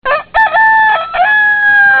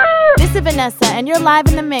Vanessa, and you're live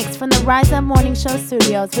in the mix from the Rise Up Morning Show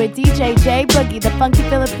studios with DJ J-Boogie, the funky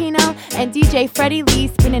Filipino, and DJ Freddy Lee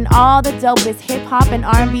spinning all the dopest hip-hop and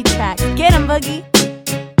R&B tracks. Get 'em, Boogie!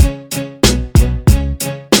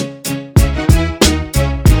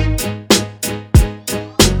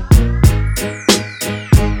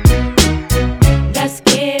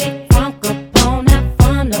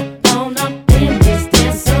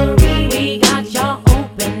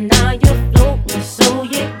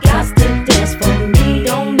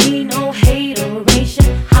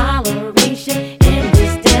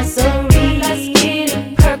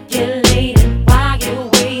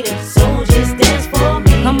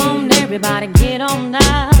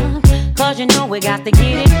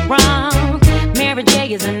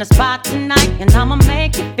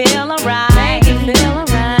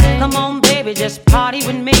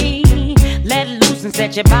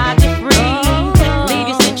 Set your body free. Leave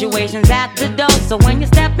your situations at the door. So when you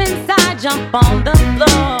step inside, jump on the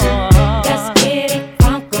floor. Let's get it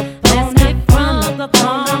crunk up. Let's get crunk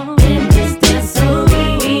up in this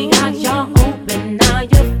dancery. We got y'all open, now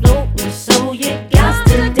you're floating, so you got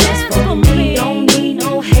to dance for me. Don't need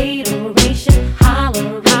no hateration,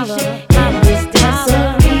 holleration in this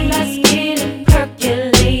dancery. Let's get it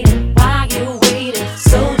percolating while you're waiting.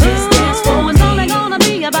 So just dance for me. It's only gonna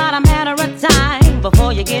be about a matter of time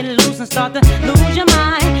before you get loose and start to lose your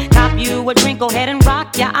mind. Cop you a drink, go ahead and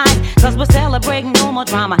rock your eyes, cause we're celebrating no more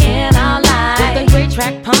drama in our lives. With a great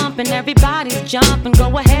track pumping, everybody's jumping.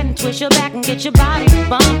 Go ahead and twist your back and get your body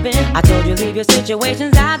bumping. I told you leave your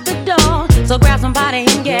situations at the door, so grab somebody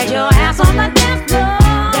and get your ass on the dance floor.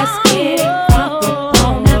 Let's get it crunk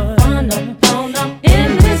up on that fun up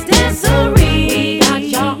in this dancery. We got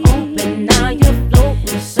y'all open, now you're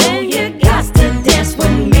floating, so you got to dance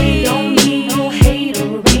with me. Don't need no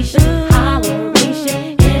hateration,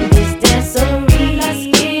 holleration in this dancery. Let's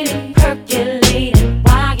get it percolating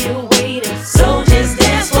while you're waiting. So just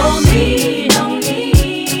dance for me. Don't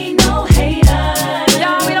need no haters.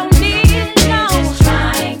 Y'all, we don't need no. We're just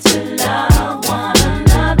trying to love one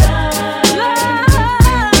another.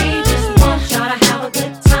 We just want y'all to have a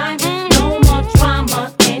good time. No more drama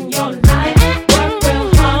in your life. Work real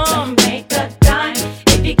hard to make a dime.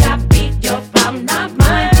 If you got beat, your problem, not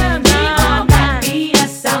mine. Leave all that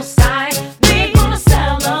BS outside. We're gonna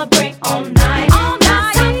celebrate all night.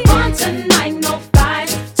 Let's have fun tonight, no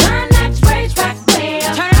fights. Turn that track way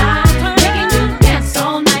up high. Making you dance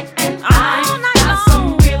all night, and I got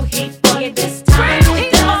some real heat for you this time.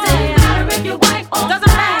 Doesn't matter if you're white or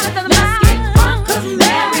black. Let's get crunk, cause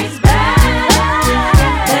Mary's back.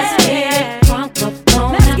 Let's get it crunk up on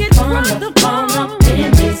that fun up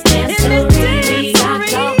in this dancery. We got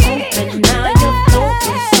y'all open, now you're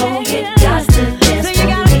floating, so you got to dance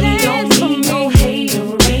for me. Don't need no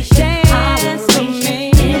hateration,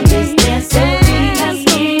 holleration in this dancery. Let's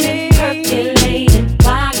get it percolating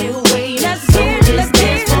while you're waiting. So just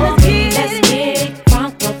dance for me. Let's get it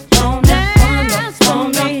crunk up on that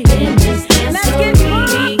fun up in this dancery.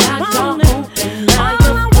 We got y'all open, now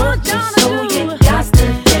you're floating, so you got to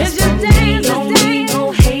dance for me. Don't need no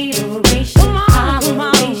hateration,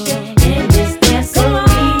 holleration in this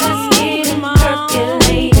dancery. Let's get it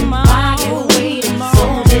percolating while you're waiting. So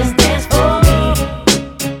just dance for me.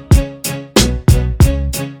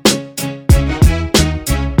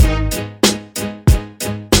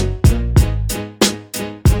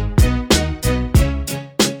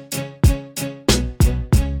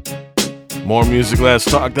 More music, let's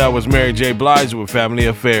talk. That was Mary J. Blige with Family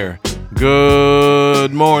Affair.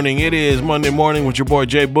 Good morning. It is Monday morning with your boy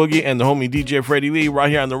J-Boogie and the homie DJ Freddy Lee right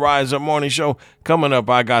here on the Rise Up Morning Show. Coming up,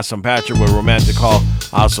 I got some Patrick with Romantic Call.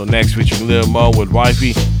 Also next, featuring Lil Mo with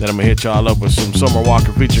Wifey. Then I'm going to hit y'all up with some Summer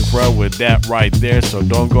Walker featuring Pharrell with that right there. So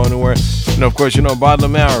don't go anywhere. And of course,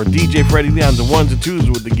 bottom hour, DJ Freddy Lee on the ones and twos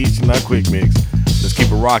with the Geeks Not Quick Mix. Let's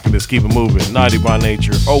keep it rocking. Let's keep it moving. Naughty by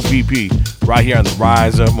Nature, OPP, right here on the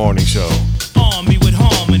Rise Up Morning Show. Arm me with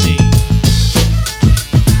harmony.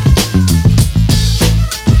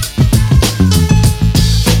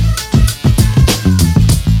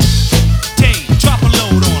 Dave, drop a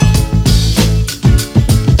load on 'em.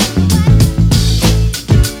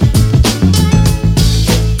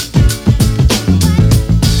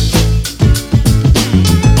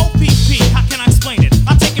 OPP, how can I explain it?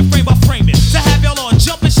 I take it frame by frame it. To have y'all all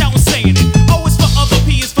jumping, shouting, saying it. O is for other,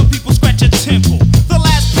 P is for people scratch a temple. The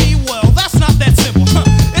last P, well, that's not that simple.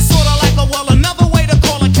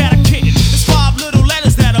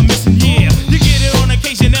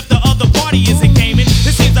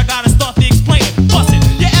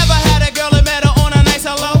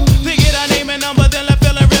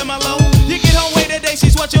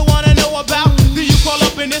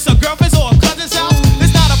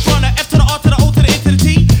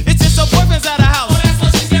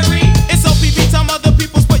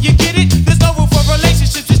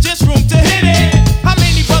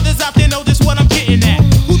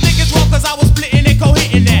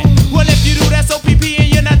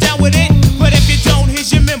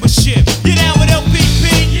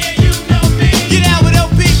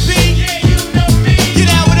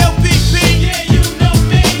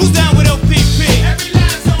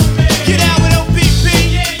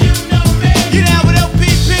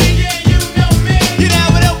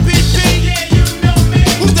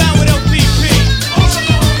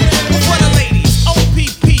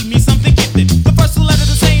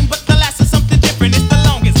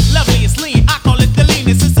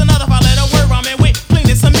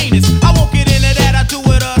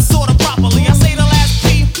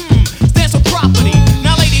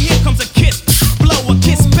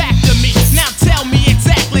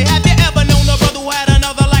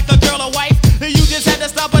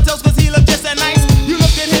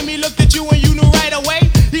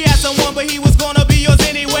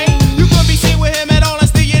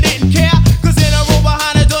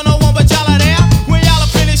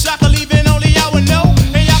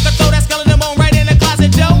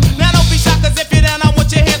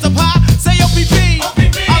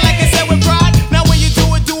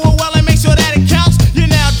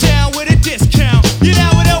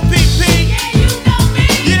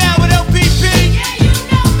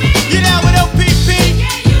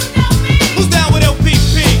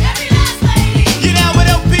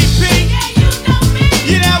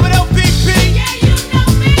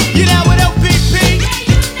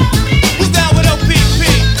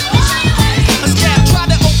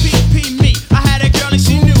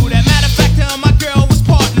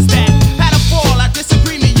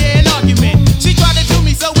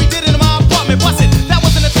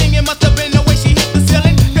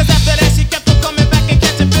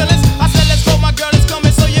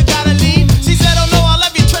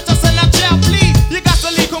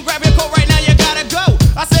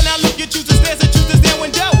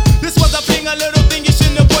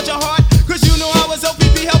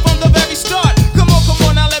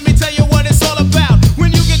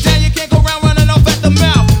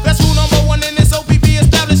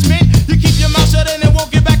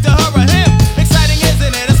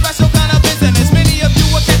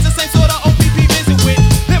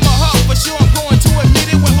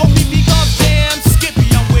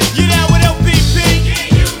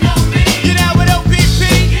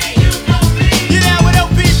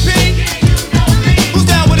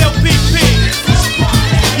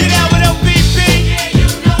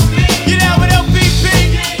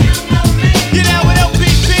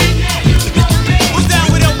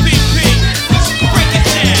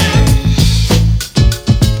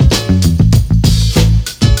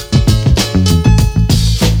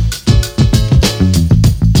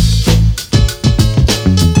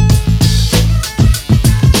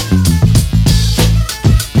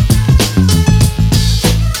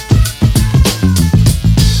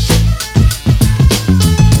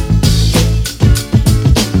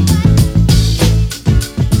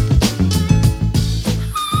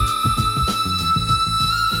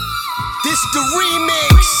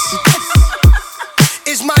 remix.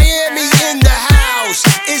 Is Miami in the house?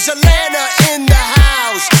 Is Atlanta in the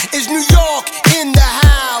house? Is New York in the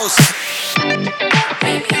house?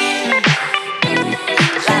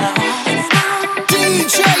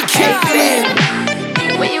 DJ Khaled.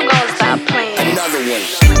 When you gonna stop playing? Another one.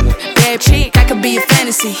 Bad chick, I could be a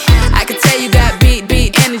fantasy. I could tell you got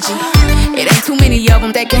big energy. It ain't too many of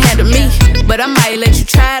them that can handle me, but I might let you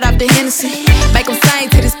try it off the Hennessy. Make them sing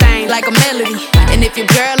to this thing like a melody. And if your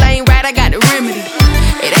girl ain't right, I got the remedy.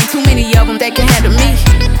 It ain't too many of them that can handle me.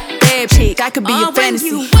 Bad chick, I could be a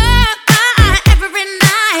fantasy. When you walk by every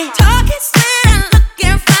night, talking sweet and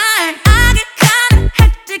looking fine, I get kinda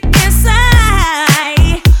hectic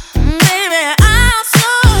inside. Baby, I'm so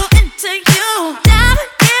into you. Never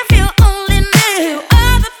if you only knew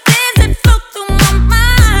all the things that flow through my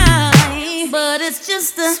mind. But it's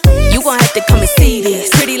just a You gon' have to come and see this.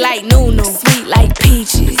 Pretty like Nunu, sweet like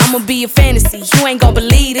peaches. I'ma be a fantasy, you ain't gon'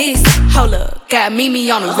 believe this. Hold up, got Mimi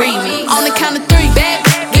on the remix. On the count of three, bad,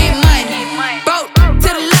 get money. Broke to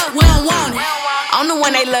the left, we don't want it. I'm the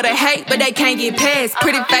one they love to hate, but they can't get past.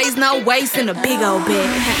 Pretty face, no waist, and a big old bag.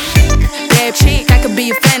 Bad chick, I could be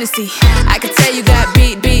a fantasy. I could tell you got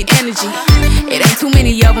big energy. It ain't too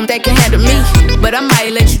many of them that can handle me, but I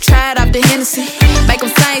might let you try it off the Hennessy. Make them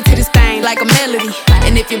sing to this thing like a melody.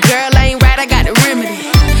 And if your girl ain't right, I got the remedy.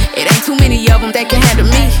 It ain't too many of them that can handle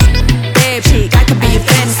me. Bad chick, I could be a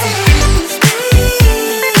fantasy.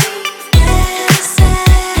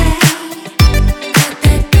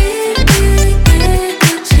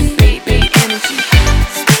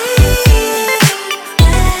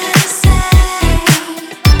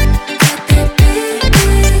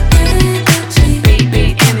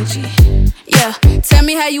 Tell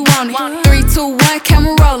me how you want it. 3, 2, 1,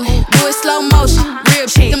 camera rolling. Do it slow motion. Real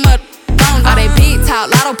shit. Them up on all they big talk.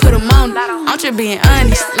 Lotto put them on. I'm just being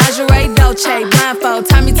honest. Lingerie, Dolce, blindfold.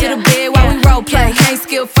 Tie me to the bed while we role play. Can't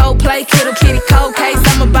skill folk play. Kittle kitty cold case.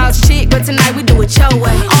 I'm about shit, but tonight we do it your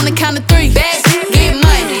way. On the count of 3, bad, get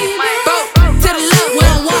money. Broke to the left, we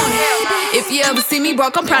don't want it. If you ever see me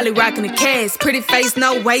broke, I'm probably rocking a cast. Pretty face,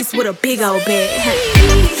 no waist, with a big old bag.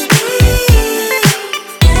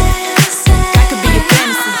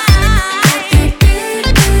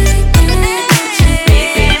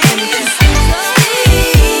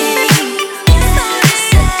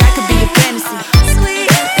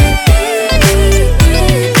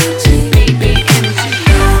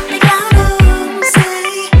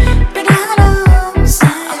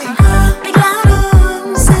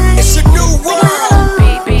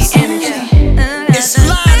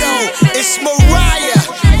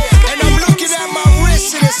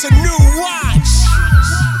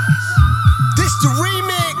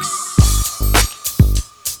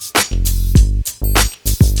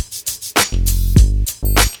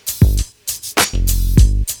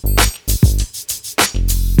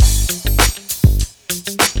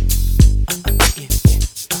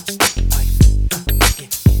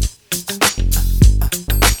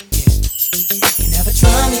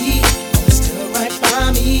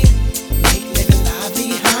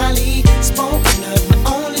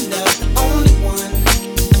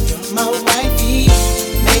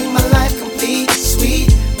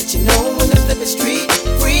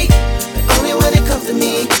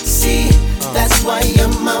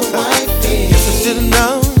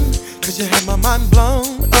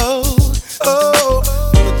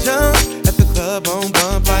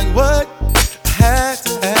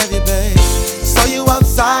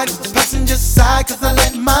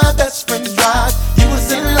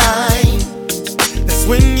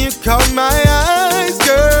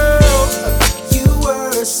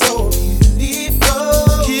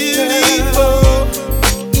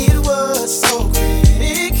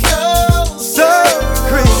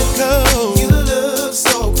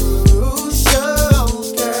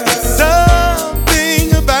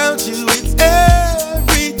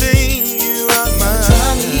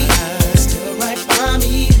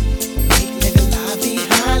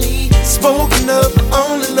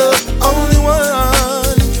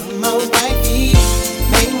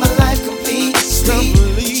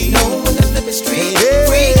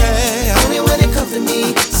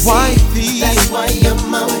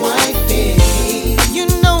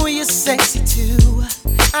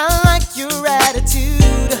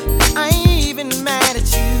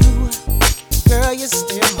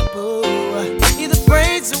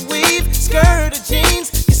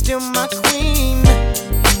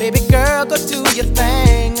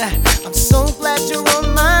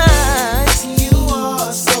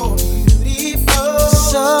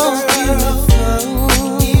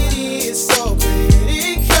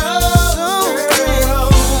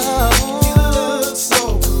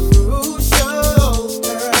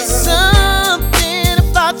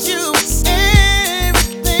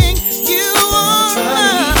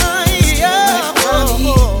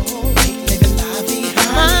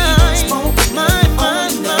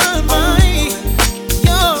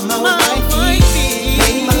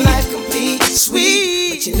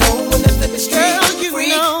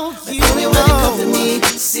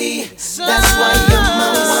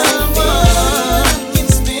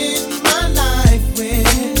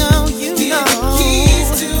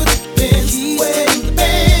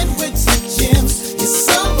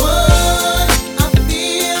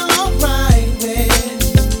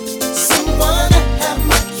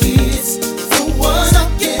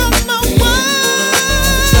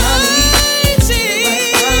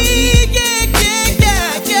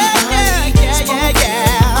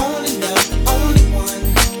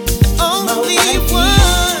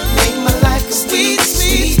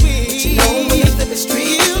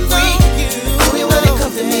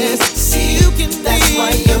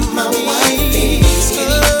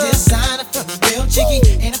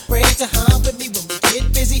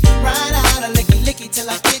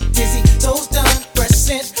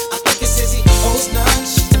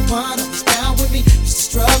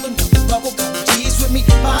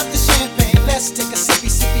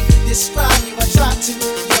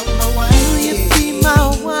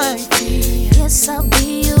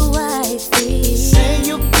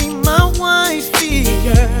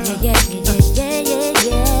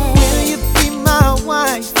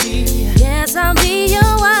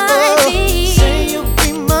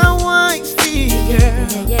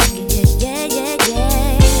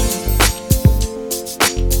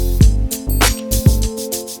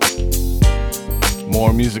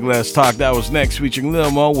 More music, less talk. That was next, featuring Lil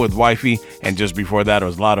Mo with Wifey. And just before that, it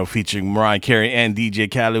was Lotto featuring Mariah Carey and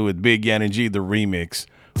DJ Khaled with Big Energy, the remix.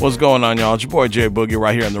 What's going on, y'all? It's your boy J-Boogie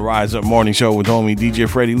right here on the Rise Up Morning Show with homie DJ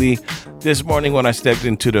Freddy Lee. This morning when I stepped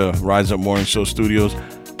into the Rise Up Morning Show studios,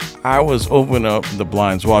 I was opening up the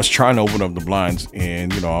blinds. Well, I was trying to open up the blinds,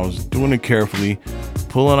 and, I was doing it carefully,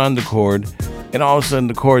 pulling on the cord, and all of a sudden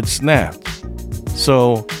the cord snapped.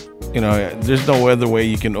 So, there's no other way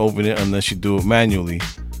you can open it unless you do it manually.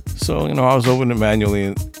 So, I was opening it manually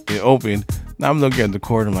and it opened. Now I'm looking at the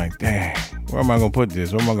cord. I'm like, dang, where am I going to put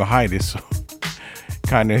this? Where am I going to hide this? So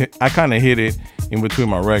I kind of hid it in between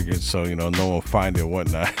my records so, no one will find it or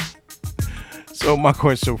whatnot. So my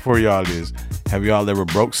question for y'all is, have y'all ever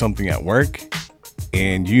broke something at work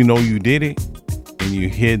and you did it and you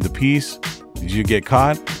hid the piece? Did you get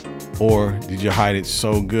caught? Or did you hide it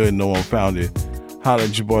so good no one found it? Holla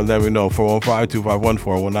at your boy, let me know.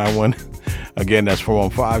 415-251-4191. Again, that's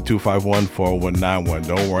 415-251-4191.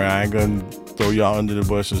 Don't worry, I ain't gonna throw y'all under the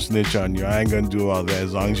bus and snitch on you. I ain't gonna do all that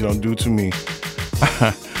as long as you don't do it to me.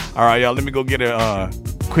 All right, y'all, let me go get a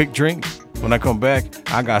quick drink. When I come back,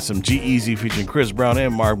 I got some G-Eazy featuring Chris Brown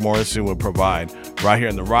and Mark Morrison will provide right here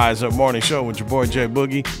in the Rise Up Morning Show with your boy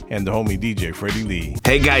J-Boogie and the homie DJ Freddy Lee.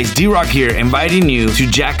 Hey guys, D-Rock here, inviting you to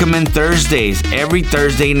Jackaman Thursdays every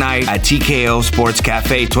Thursday night at TKO Sports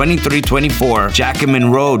Cafe, 2324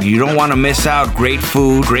 Jackaman Road. You don't want to miss out. Great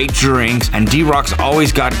food, great drinks, and D-Rock's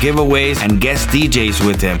always got giveaways and guest DJs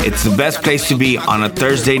with him. It's the best place to be on a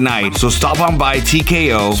Thursday night. So stop on by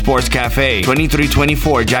TKO Sports Cafe,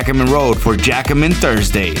 2324 Jackaman Road for Jackaman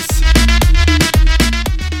Thursdays.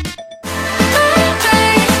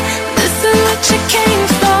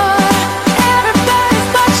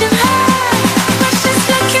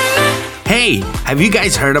 Hey, have you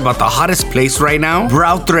guys heard about the hottest place right now?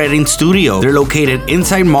 Brow Threading Studio. They're located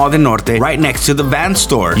inside Mall del Norte, right next to the Van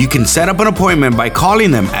store. You can set up an appointment by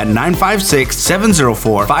calling them at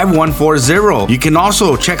 956-704-5140. You can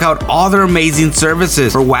also check out all their amazing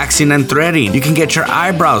services for waxing and threading. You can get your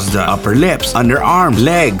eyebrows done, upper lips, underarms,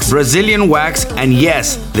 legs, Brazilian wax, and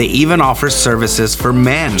yes, they even offer services for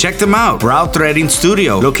men. Check them out. Brow Threading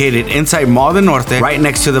Studio, located inside Mall del Norte, right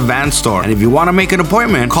next to the Van store. And if you want to make an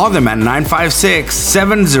appointment, call them at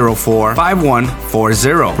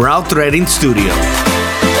 956-704-5140. Brow Threading Studio.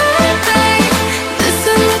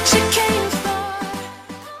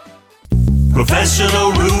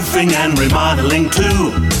 Professional roofing and remodeling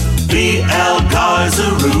too. VL Garza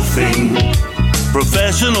Roofing.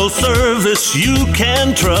 Professional service you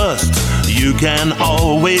can trust. You can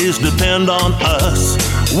always depend on us.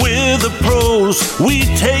 We're the pros, we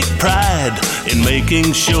take pride in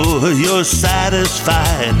making sure you're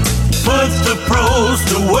satisfied. Put the pros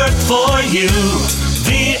to work for you.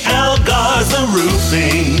 VL Garza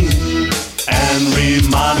Roofing and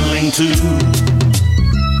remodeling too.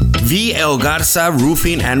 VL Garza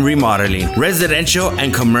Roofing and Remodeling. Residential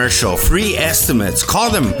and commercial. Free estimates. Call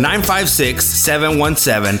them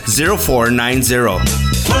 956-717-0490.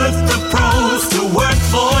 Put the pros to work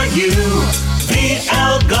for you.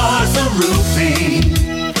 VL Garza Roofing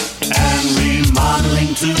and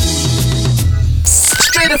remodeling too.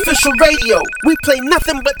 Straight official radio. We play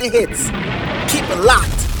nothing but the hits. Keep it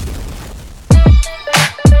locked.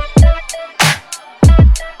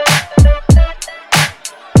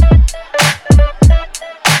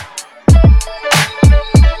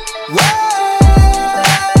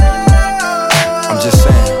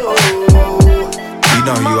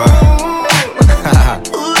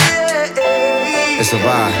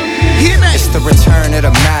 It's the return of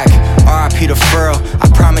the Mac, R.I.P. the Furl. I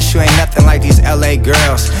promise you ain't nothing like these LA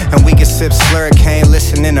girls. And we can sip Slurricane,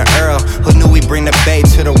 listening to Earl. Who knew we bring the bay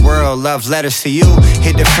to the world? Love letters to you,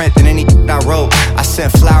 hit different than any I wrote. I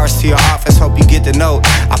sent flowers to your office, hope you get the note.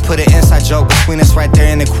 I put an inside joke between us right there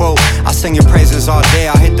in the quote. I'll sing your praises all day,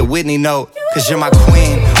 I'll hit the Whitney note. Cause you're my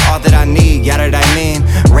queen, all that I need, yada that I mean.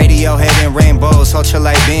 Radiohead and rainbows,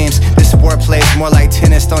 ultralight beams. This sport plays more like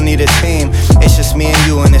tennis, don't need a team. It's just me and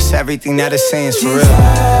you and it's everything that it seems, for real. Come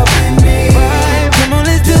on,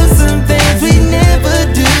 let's do some things we never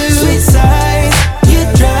do. Sweet sights, you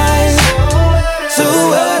drive. So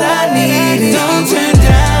what I need is don't turn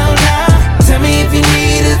down now. Tell me if you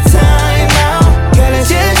need a time out. Girl,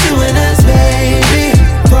 it's just you and us, baby.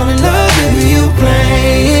 Fall in love with you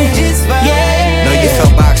playing. Yeah. Know you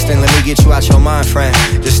felt boxed in, let me get you out your mind, friend.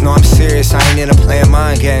 Just know I'm serious, I ain't into playing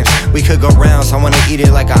mind games. We could go rounds, I wanna eat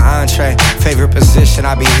it like an entree. Favorite position,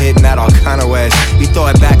 I be hitting that all kind of ways. You throw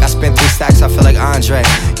it back, I spent 3 stacks, I feel like Andre.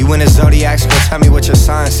 You in the Zodiacs, girl, tell me what your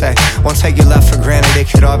sign say. Won't take your love for granted, it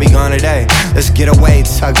could all be gone today. Let's get away,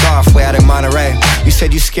 tugged off, way out in Monterey. You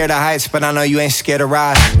Said you scared of heights, but I know you ain't scared to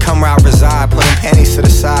ride. Come where I reside, putting panties to the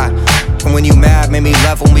side. And when you mad, made me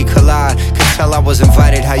love when we collide. Could tell I was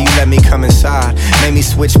invited, how you let me come inside. Made me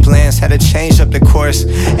switch plans, had to change up the course.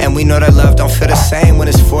 And we know that love don't feel the same when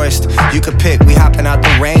it's forced. You could pick, we hopping out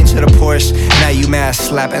the range of the Porsche. Now you mad,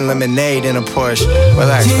 slapping lemonade in a Porsche.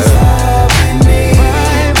 Relax,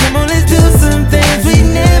 come on, let's do some things we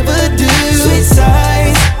never do. Switch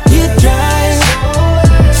sides, you drive.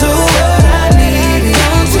 So what I need,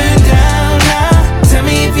 don't turn down now. Tell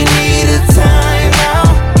me if you need a time out.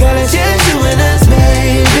 Girl, it's just you and us,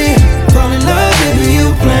 baby. Fall in love, baby, you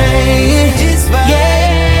playing. It's fine.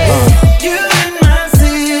 Yeah, you in my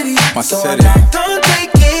city. My so city. Don't take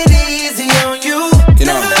it easy on you. You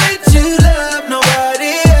know. Never let you love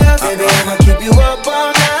nobody else. Baby, I'ma keep you up all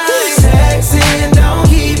night. Sexy and don't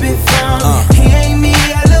keep it from me. He ain't me,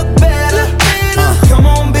 I look better. Come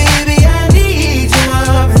on, baby, I need you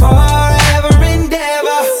up forever and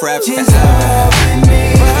ever. Just love with me.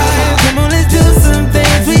 Come on, let's do some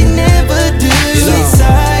things we never do. Switch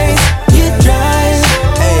sides, you drive.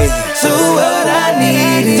 So what I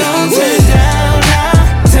need, don't turn down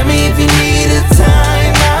now. Tell me if you need a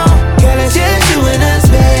time out. Girl, it's just you and us,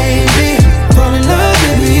 baby. Fall in love,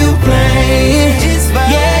 baby, you playing. It's fine.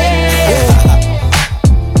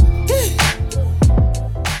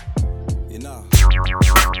 You know.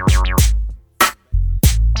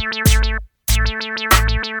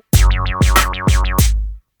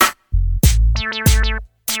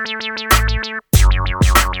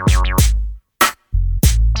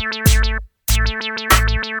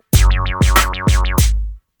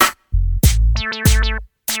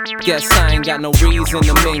 Guess I ain't got no reason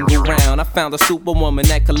to mingle round. I found a superwoman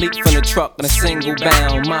that could leap from the truck in a single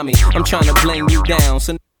bound. Mommy, I'm trying to bling you down,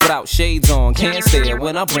 so without shades on, can't stare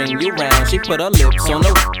when I bring you round. She put her lips on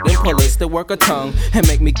the then pull it to work her tongue and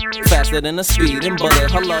make me faster than a speeding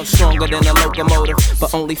bullet. Her love stronger than a locomotive,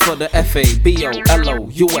 but only for the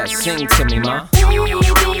FABOLOUS. Sing to me, ma.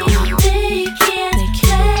 Baby, they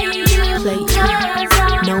can't play you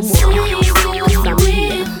no more. Cause I'm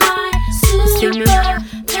here. See me?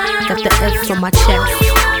 Got the F on my chest.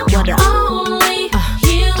 What up? I'll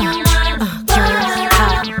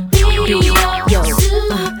be yo.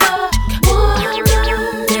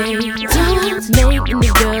 They don't make any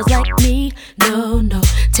girls like me. No, no.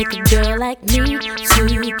 Take a girl like me to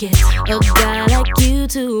get a guy like you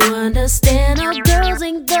to understand. All girls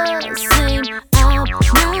ain't the same. I'm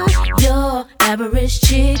not your average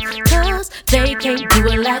chick, cause they can't do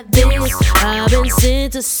it like this. I've been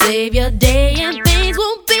sent to save your day, and things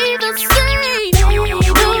won't be the same. No,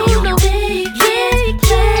 no, they can't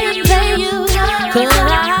play you, cause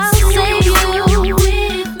I'll save you.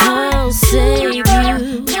 I'll save you.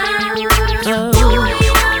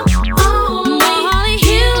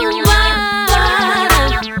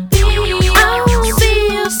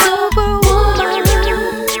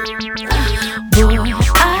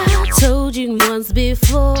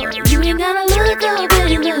 Before you ain't gotta look up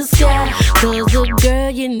in the sky, cause the girl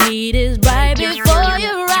you need is right before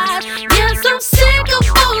you ride. Yes, I'm sick of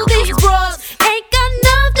all these bros, ain't got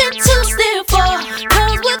nothing to stand for,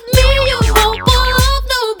 cause with me you won't fall off,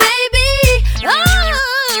 no baby.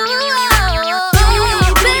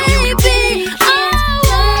 Baby, I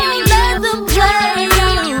won't let them play you.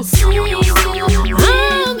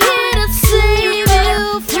 I'm here to save you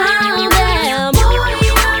from them.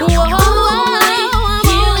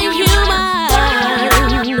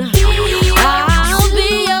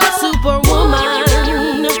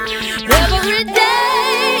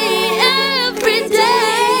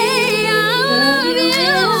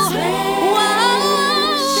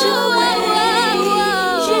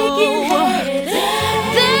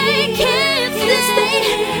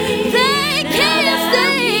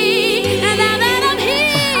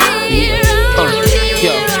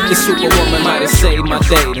 Superwoman might have saved my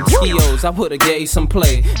day. Them skills, I would've gave some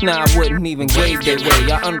play. Nah, I wouldn't even gave their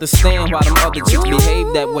way. I understand why them other chicks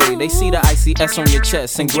behave that way. They see the ICS on your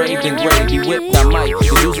chest, engraved in gravy. Whipped, I might.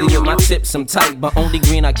 Cause usually with my tips, I'm tight. But only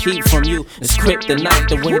green I keep from you is kryptonite.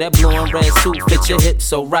 The way that blue and red suit fit your hips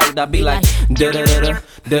so right. I be like, da-da-da-da,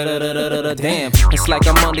 da-da-da-da-da-da. Damn, it's like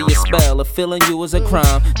I'm under your spell. If feeling you is a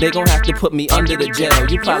crime, they gon' have to put me under the jail.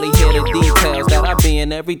 You probably hear the details that I be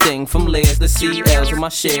in everything from layers to CLs with my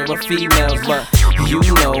share of females, but you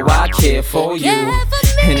know I care for you,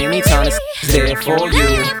 and anytime it's there for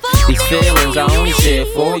you. These feelings I only share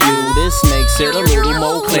for you. This makes it a little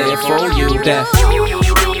more clear for you that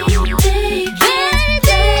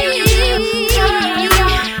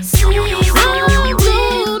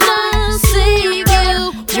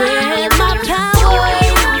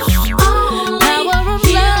Power of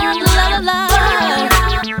love, love, love.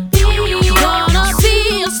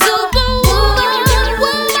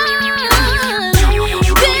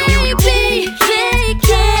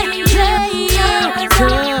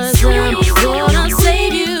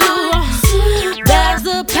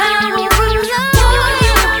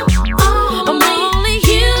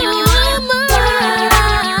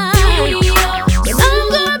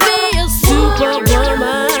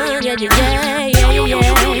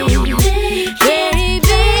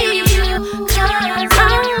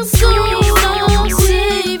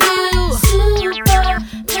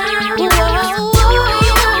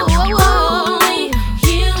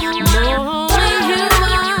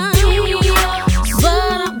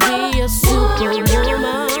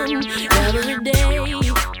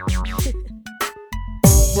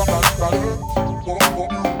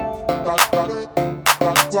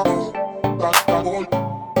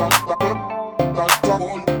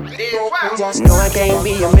 No, I can't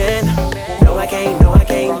be a man. No, I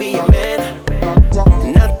can't be a man.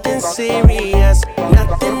 Nothing serious,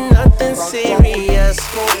 nothing serious.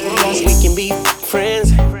 We can be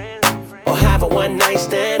friends or have a one night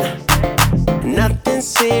stand. Nothing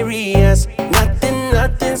serious,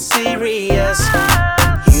 nothing serious.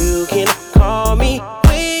 You can call me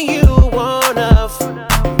when you wanna,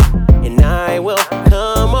 and I will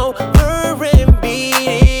come over and beat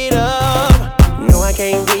it up. No, I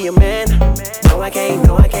can't be a man. No,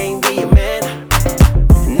 I can't be a man.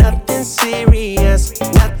 Nothing serious,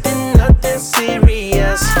 nothing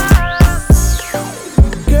serious.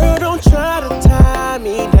 Girl, don't try to tie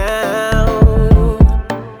me down.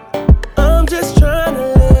 I'm just trying to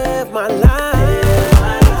live my life.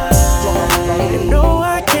 And no,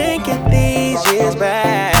 I can't get these years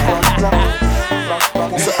back.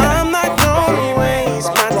 So I'm not gonna waste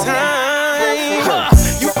my time.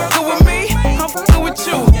 You fucking with me, I'm fucking with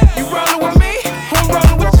you. You rolling with me, I'm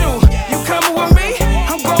rolling with you. You coming with me,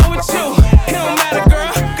 I'm going with you. It don't matter,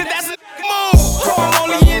 girl, cause that's a move. Oh, I'm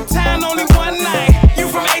only in town, only one night. You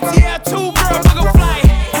from ATL 2, girl, book a flight.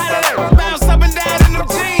 How did that bounce up and down in them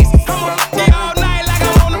jeans? I'ma fuck all night like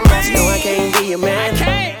I'm on the main. No, I can't be a man.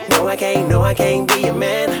 No, I can't be a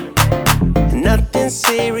man. Nothing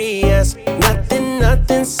serious,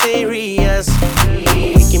 nothing serious.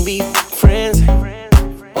 We can be friends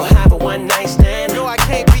or have a one night stand. No, I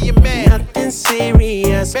can't be a man. Nothing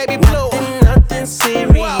serious, baby blue. Nothing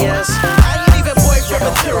serious. I ain't even boyfriend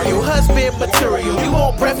material, husband material. You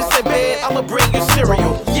want breakfast in bed, I'ma bring you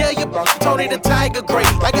cereal. Yeah, you Tony the Tiger great.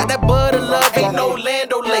 I got that bud of love, ain't no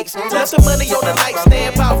Lando Lakes. Left some money on the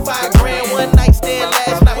nightstand, about 5 grand. One night stand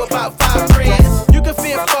last night, about 5 friends. You can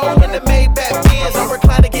fit 4 in the Maybach Benz. I'm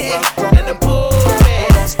reclining getting in the pool, man.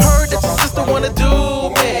 Heard that your sister wanna do,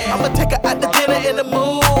 man. I'ma take her out to dinner in the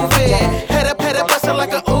movie. Head up, bustin'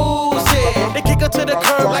 like a Uzi. They kick her to the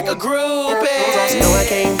curb like a groupie. No, I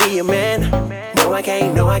can't be a man. No,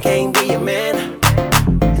 I can't be a man.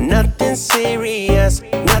 Nothing serious,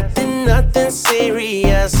 nothing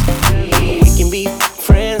serious. We can be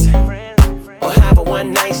friends or have a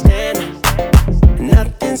one night stand.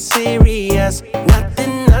 Nothing serious,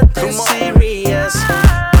 nothing serious.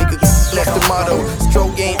 That's the motto,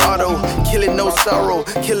 stroke ain't auto, killing no sorrow,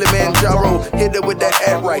 killing Manjaro, hit her with that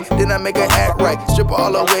act right, then I make her act right, strip her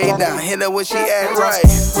all the way down, hit her when she act right,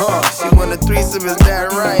 she want a threesome, is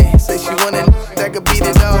that right, say she want a that could beat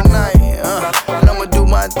it all night, and I'ma do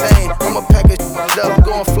my thing, I'ma pack it up,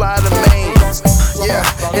 go and fly to Maine, yeah,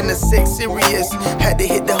 in the 6 serious, had to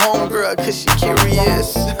hit the homegirl cause she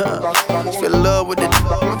curious, feel love with it,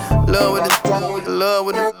 love with it, love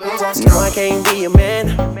with it. No, I can't be a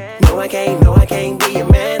man. No, I can't be a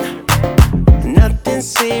man. Nothing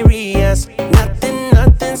serious,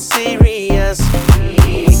 nothing serious.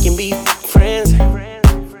 We can be friends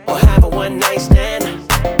or have a one night stand.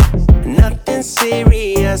 Nothing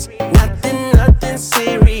serious, nothing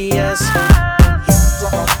serious.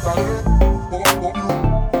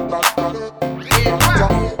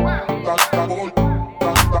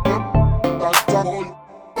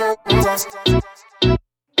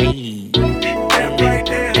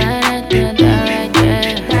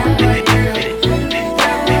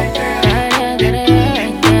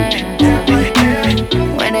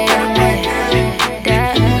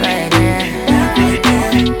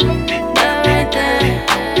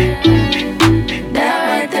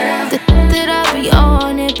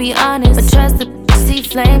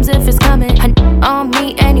 Flames if it's coming on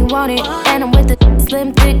me and you want it. And I'm with the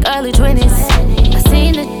slim, thick, early 20s. I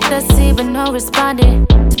seen the I see, but no responding.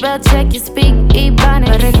 Spell check, you speak Ebonics.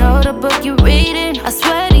 But I know the book you reading. I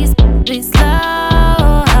swear these be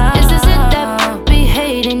slow. This isn't that be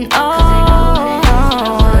hating. Oh,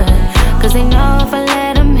 cause they know if I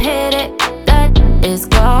let them hit it, that is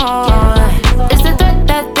gone. It's the threat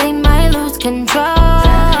that they might lose control.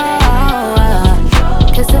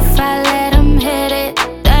 Cause if I let them hit it,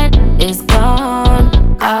 it's gone.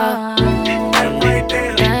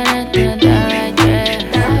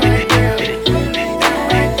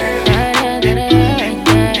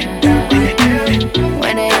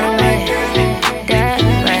 When they on my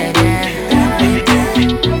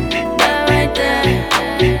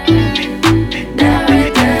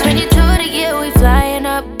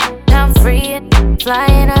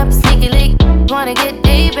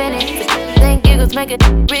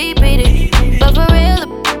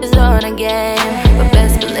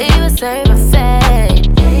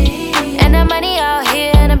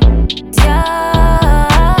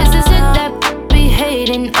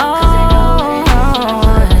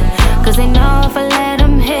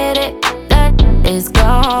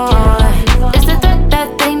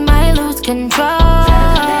control.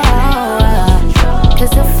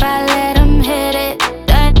 Cause if I let him hit it,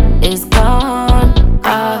 then it's gone.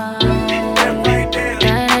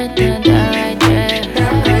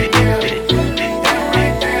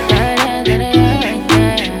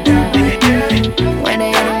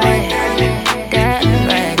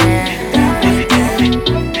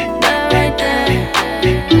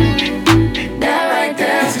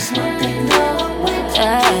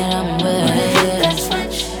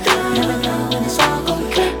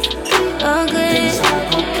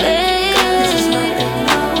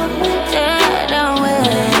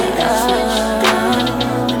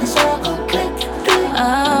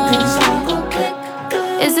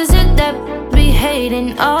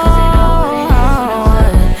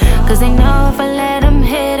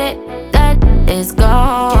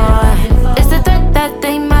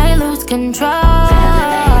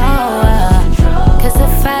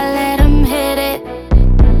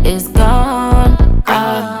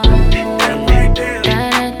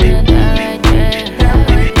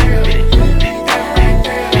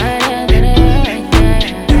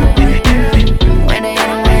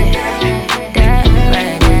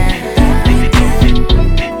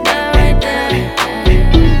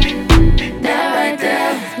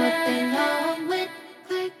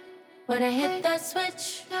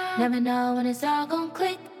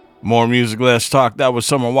 More music, less talk. That was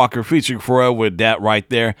Summer Walker featuring Pharrell with That Right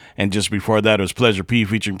There. And just before that, it was Pleasure P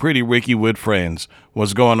featuring Pretty Ricky with Friends.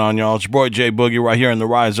 What's going on, y'all? It's your boy J-Boogie right here on the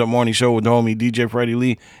Rise Up Morning Show with the homie DJ Freddy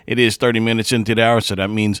Lee. It is 30 minutes into the hour, so that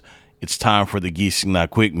means it's time for the Geeksing Not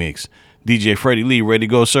Quick Mix. DJ Freddy Lee, ready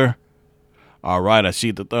to go, sir? All right, I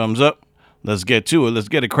see the thumbs up. Let's get to it. Let's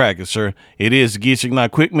get it cracking, sir. It is Geeksing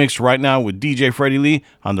Not Quick Mix right now with DJ Freddy Lee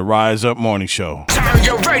on the Rise Up Morning Show. Turn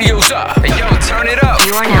your radios up. Yo, turn it up.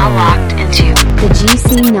 You are now locked into the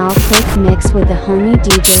GC Now Quick Mix with the homie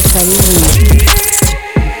DJ Freddy Lee.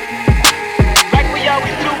 Like we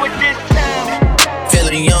always do with this time.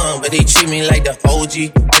 Feeling young, but they treat me like the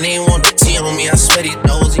OG. And they want the T on me, I swear they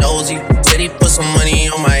nosy. Said he put some money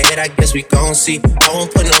on my head, I guess we gon' see. I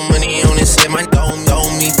won't put no money on his head, my don't know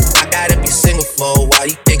me. I gotta be single for a while,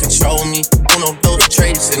 you can't control me. Who know those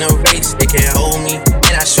traits in a race, they can't hold me.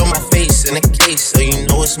 And I show my face in a case, so you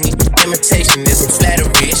know it's me. Imitation isn't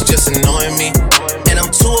flattery, it's just annoying me. And I'm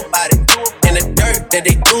too about it. And the dirt that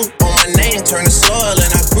they do on my name turn to soil,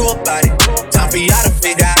 and I grew about it. Time for y'all to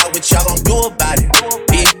figure out what y'all gon' do about it.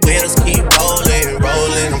 Big wheels keep rolling.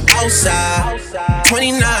 I'm outside,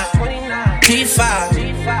 29,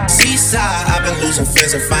 P5, Seaside. I've been losing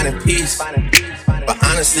friends and finding peace. But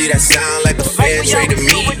honestly, that sound like a fair trade to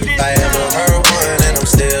me. If I ever heard one, and I'm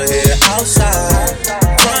still here outside,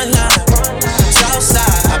 front line,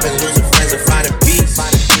 Southside. I've been losing friends and finding peace.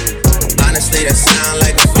 Honestly, that sound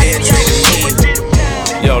like a fair trade to me.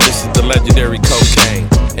 Yo, this is the legendary Cocaine,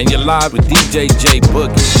 and you're live with DJ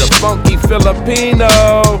J-Boogie, the funky Filipino,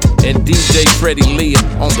 and DJ Freddy Lee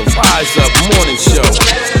on the Rise Up Morning Show.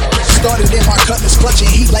 Started in my cutlass, clutching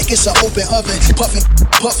heat like it's an open oven.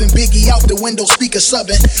 Puffin' Biggie out the window, speaker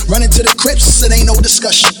subbing. Running to the Crips, it ain't no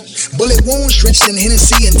discussion. Bullet wounds drenched in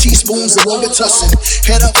Hennessy and teaspoons of Robitussin.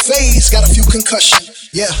 Head up phase, got a few concussion.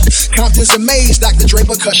 Yeah, Compton's amazed, Dr. Dre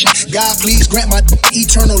percussion. God, please grant my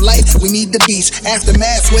eternal life. We need the beats.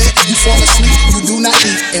 Aftermath where you fall asleep, you do not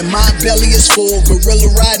eat. And my belly is full,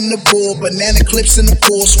 gorilla riding the bull, banana clips in the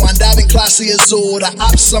pool, swan diving classy azul. The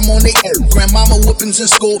ops, I'm on the air. Grandmama whoopings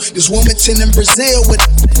in school. This Wilmington in Brazil with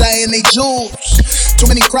flying they jewels.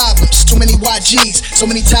 Too many problems, too many YGs, so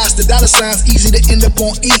many ties to dollar signs, easy to end up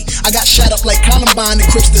on E. I got shot up like Columbine, the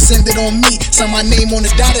Crips descended on me. Signed my name on the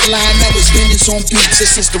dotted line, that was vengeance on beats.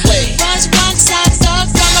 This is the way. One shots up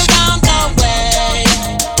from around the way.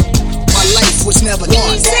 My life was never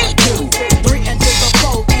lost. 2, 3 and to the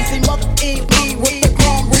 4. Easy mother E with the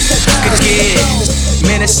chrome with the Could get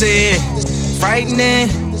menacing, frightening,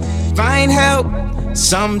 find help.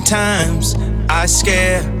 Sometimes I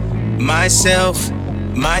scare myself.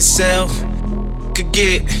 Could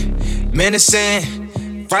get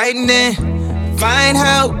menacing, frightening, find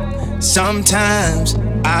help. Sometimes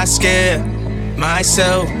I scare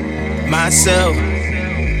myself.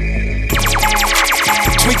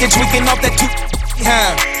 Tweaking off that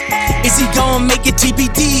huh? Is he gon' make it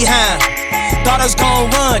TBD, huh? Thought I was gon'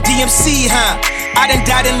 run DMC, huh? I done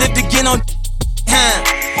died and lived again on huh?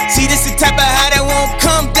 See, this the type of high that won't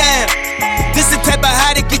come down. This the type of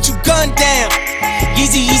high that get you gunned down.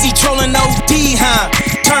 Easy trolling OD, huh?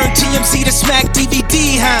 Turn TMC to smack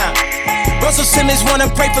DVD, huh? Russell Simmons wanna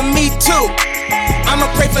pray for me too. I'ma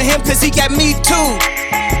pray for him cause he got me too.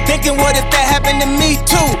 Thinking what if that happened to me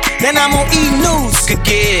too? Then I'm on E! News. Could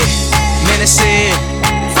get menacing,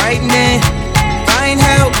 frightening,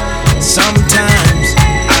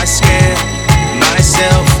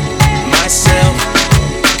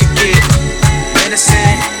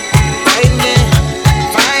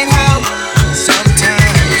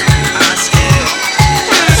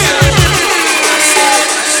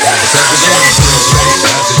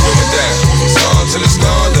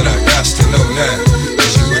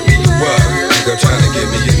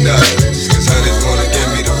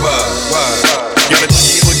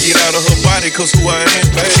 body, cause who I am,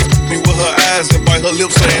 babe. Me with her eyes and bite her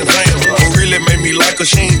lips saying damn. What really made me like her,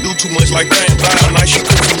 she ain't do too much like damn. One night she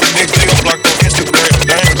cooked me, the next day I'm blocked on Instagram.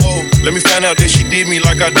 Damn, oh, let me find out that she did me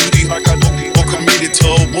like I do these. Or committed to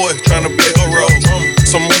old boy, trying to play her role.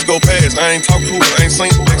 Some months go past, I ain't talked to her, I ain't seen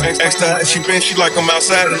her. Asked her how she been, she like I'm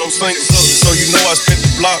outside and I'm single. So you know I spent the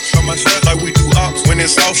block, like we do ops. When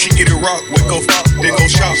it's off, she get it rock, wake up, then go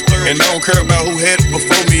shop. And I don't care about who had it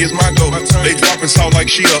before me, it's my go. They dropping salt like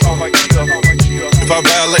she up. If I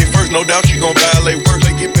violate first, no doubt she gon' violate worse.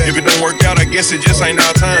 If it don't work out, I guess it just ain't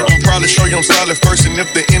our time. I'll probably show you I'm solid first, and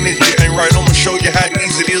if the energy ain't right, I'ma show you how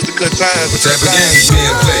easy it is to cut ties. What type of game is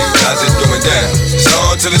being played? How's it going down? It's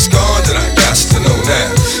on till it's gone, then I got to know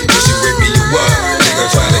now. You should whip me, you up. Nigga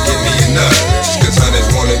trying to get me enough. Just cause honey's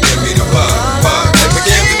wanna give me the vibe. Type of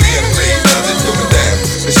game is being played. How's it going down?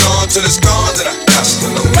 It's on till it's gone, then I got to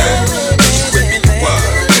know now. You should whip me, you up.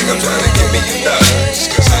 Nigga trying to get me enough.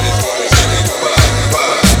 Just cause honey's wanna give me the vibe.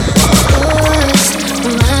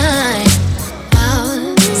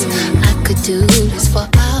 Do this for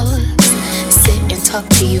hours, sit and talk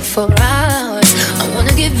to you for hours. I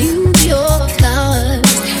wanna give you your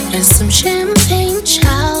flowers and some champagne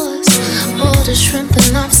showers, all the shrimp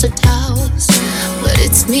and lobster towers. But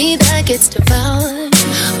it's me that gets devoured.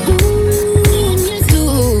 Ooh, when you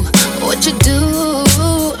do what you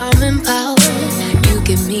do, I'm empowered. You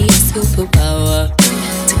give me a superpower.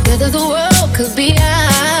 Together the world could be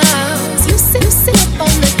ours. You sit up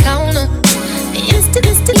on the counter,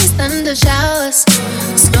 instantly thunder showers,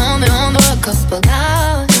 storming on for a couple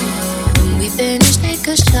hours. When we finish, take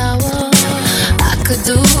a shower. I could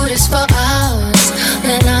do this for hours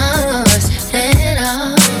and hours and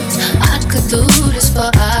hours. I could do this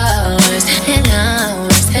for hours and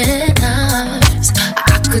hours and hours.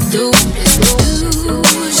 I could do this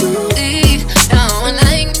usually. Down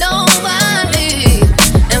like nobody,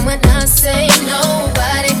 and when I say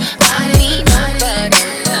nobody, I mean nobody.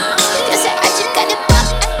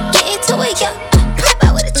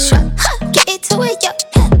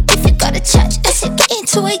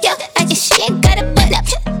 To it, yo. I just she ain't got a butt up.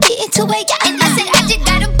 Get into it, yo. And I said I just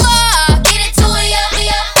got a ball. Get into it, yo.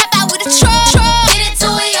 Pop out with a truck. Get into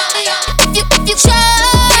it, yo. If you try,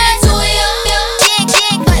 get into it, yo.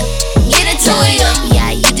 Get into it, yo.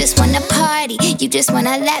 Yeah, you just wanna party. You just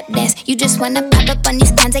wanna lap dance. You just wanna pop up on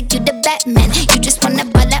these cans like you the Batman. You just wanna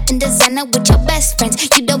ball out in designer with your best friends.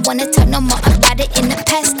 You don't wanna talk no more about it in the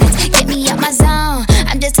past tense. Get me out my zone.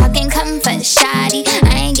 I'm just talking comfort, shoddy.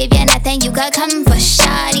 I ain't give you nothing, you could come for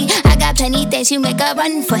shoddy. I got plenty things you make a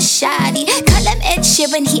run for shoddy. Call him Ed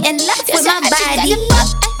Sheeran, he in love with my body.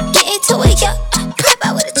 Get into it, yo. Pop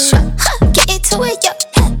out with a truck. Get into it, yo.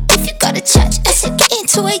 If you go to church, I said get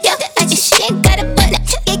into it, yo. I just she ain't got a butt up.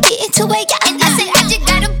 Yeah, get into it, yo. And I said I just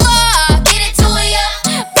got a ball. Get into it, yo.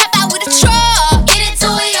 Pop out with a truck. Get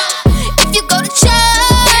into it, yo. If you go to church,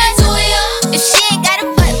 get into it, yo. If she ain't got a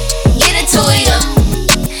butt, get into it, yo.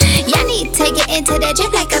 Y'all need to take it into that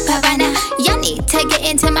drip like a Pavana. Y'all need to take it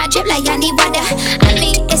into my drip like y'all need water. I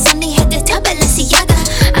mean, it's only at the top of Balenciaga.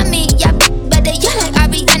 I mean, y'all better, y'all like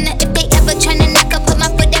Ariana. If they ever tryna knock up, put my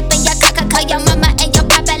foot up in your cocker. Call your mama and your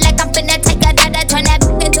papa like I'm finna take a dada. Turn that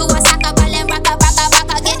into a soccer ball and rock.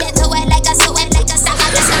 Get into it like a sweat, like a soccer.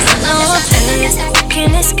 No place that we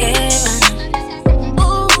can escape.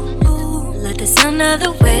 Ooh, let the sound of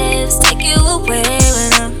the waves take you away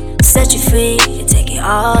when I'm set you free. You take it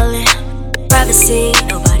all in. Privacy,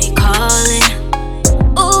 nobody calling.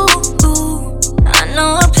 Ooh, I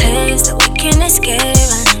know a place that we can escape.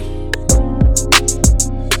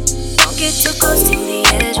 Don't get too close to the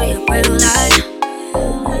edge where your brain light.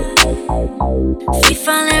 Free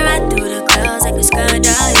falling right through the clouds like a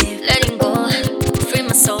skydive. Letting go, free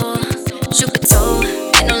my soul. Jupiter,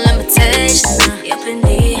 ain't no limitation. Yo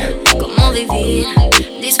aprendí cómo vivir,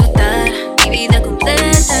 disfrutar mi vida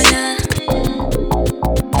completa.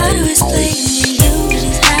 How to explain to you,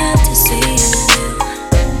 just have to see you.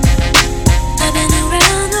 I've been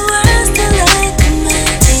around the world, still like I'm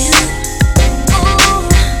to you. Ooh,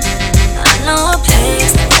 I know a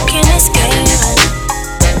place that we can escape.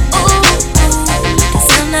 Ooh, the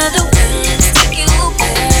sound of the waves take you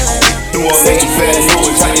away. New Orleans, fast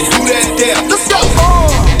noise, how you do that there? Let's go!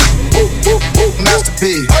 Master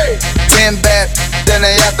P, 10 bad, then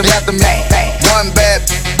they after me. One bad,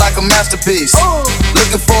 like a masterpiece.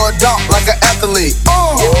 Looking for a dunk like an athlete.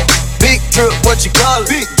 Big drip, what you call it?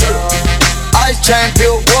 Big drip. Ice chain,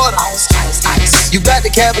 pure water. Ice. You got the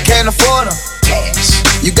cab, but can't afford them. Cash.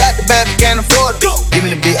 You got the bag, but can't afford them. Give me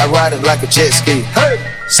the beat, I ride it like a jet ski.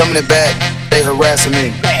 Some of the bad, they harassing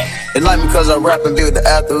me. They like me cause I rap and be with the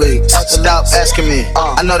athletes. Stop asking me,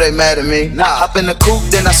 I know they mad at me. Hop in the coupe,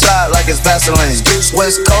 then I slide like it's Vaseline.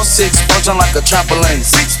 West Coast 6, function like a trampoline.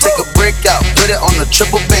 Take a brick out, put it on the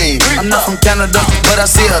triple beam. I'm not from Canada, but I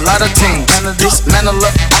see a lot of teams. Dismantle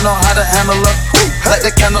up, I know how to handle up. Light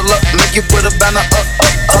the candle up, make you put a banner up.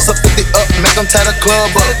 Toss a 50 up, make them tie the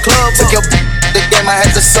club up. Took your the game, I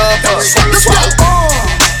had to sub up.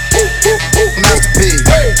 Masterpiece.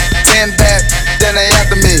 10 bad, then they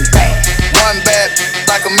after me. One bad,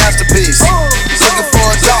 like a masterpiece. Looking for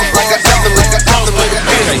a job, like an athlete.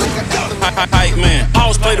 Hype man,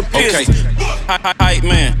 always play the piss. Hype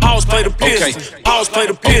man, always play the piss. Always play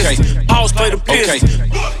the piss. Always play the piss.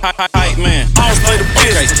 Hype man, always play the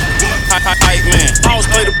piss. Hype man, always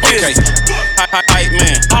play the piss. Hype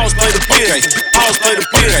man, always play the piss. Always play the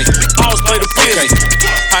piss. Always play the piss.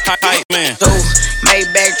 Hype man.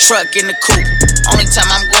 Maybach truck in the coupe. Only time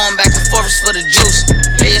I'm going back and forth is for the juice.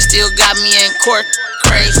 They still got me in court.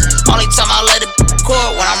 Crazy. Only time I let it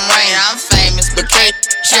court when I'm raining. I'm famous, but can't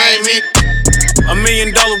change me. $1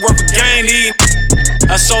 million worth of gain,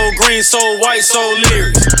 I sold green, sold white, sold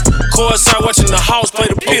lyrics. Courtside watching the house play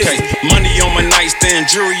the piss. Money on my nightstand,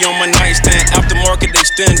 jewelry on my nightstand. Aftermarket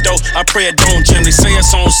extendo, I pray it don't jam. They say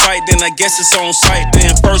it's on site, then I guess it's on site.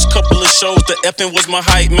 Then first couple of shows, the effing was my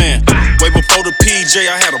hype man. Way before the PJ,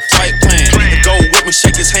 I had a flight plan. Go with me,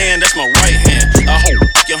 shake his hand, that's my right hand. I hope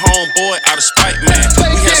your homeboy out of spite, man.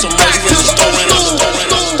 We had some money in the store and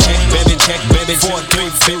check, baby, 4,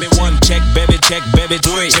 3, baby, 1, check, baby,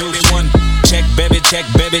 3, 2, 1, check, baby, 2,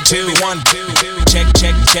 1, check, 1,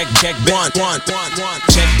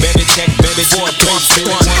 check, baby, 4, 3,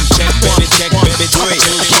 1, check, baby, 3,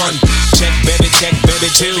 2, 1, check, baby,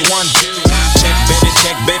 2, 1,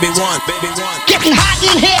 check, baby, 1. Getting hot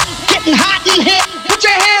in here, getting hot in here. Put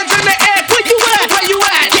your hands in the air, where you at? Where you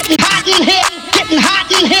at? Getting hot in here, getting hot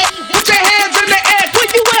in here. Put your hands in the air, where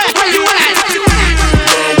you at? Where you at?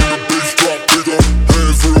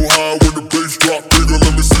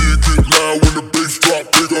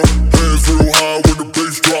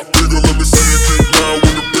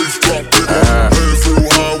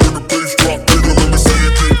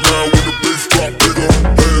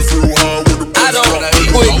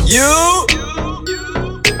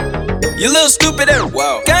 You little stupid ass.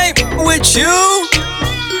 Wow. Ain't with you.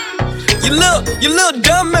 You little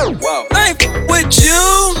dumb ass. Wow. Ain't with you.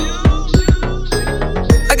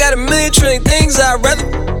 I got 1,000,000 trillion things I'd rather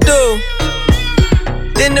do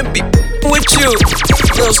than to be with you.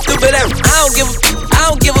 Little stupid ass. I don't give a.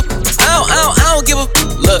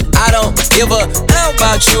 Look, I don't give a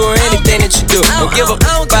about you or anything that you do. Don't give a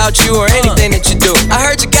about you or anything that you do. I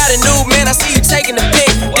heard you got a new man, I see you taking the pic.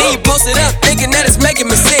 Then you post it up, thinking that it's making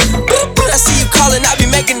me sick. I see you calling, I be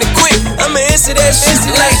making it quick. I'ma answer that shit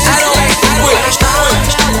like I don't quit.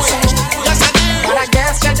 But I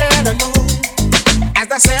guess you didn't know. As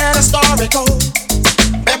they said, the story goes.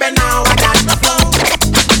 Baby, now I got the flow.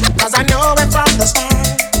 Cause I know it from the start.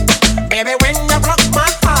 Baby, when you broke my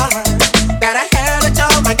heart, that I held it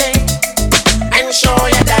on my game and show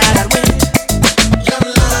you that I win. You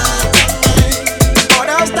love me. For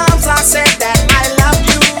those times I said that I love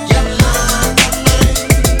you. You love me.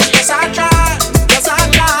 Yes, I tried. Yes, I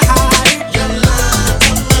tried. You love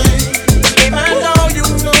me. Even though you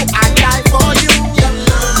know I die for you. You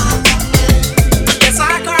love me. Yes,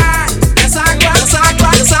 I cried. Yes, I cried. Yes, I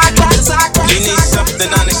cried. Yes, I cried. Yes, I cried. You need something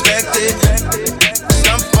unexpected.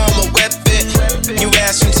 Some form of weapon. You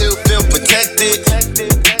ask me to feel protected.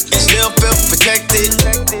 And still feel protected.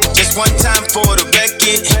 Just one time for the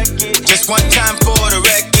record. Just one time for the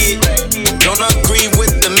record. Don't agree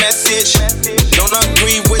with the message. Don't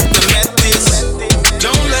agree with the methods.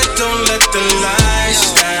 Don't let the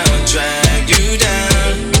lifestyle drag you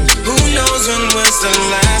down. Who knows when was the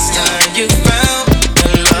last time you felt the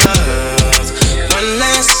love? One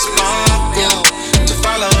last sparkle to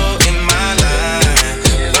follow in my life.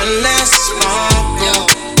 One last sparkle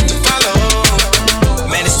to follow.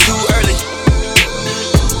 Man, it's too early.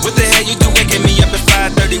 What the hell you do waking me up at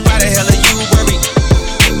 5:30? Why the hell are you worried?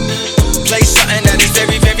 Play something that is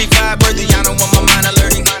very, very vibe-worthy. I don't want my mind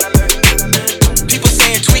alerting. People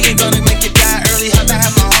saying tweeting gonna make you die early. How I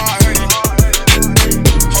have my heart hurting?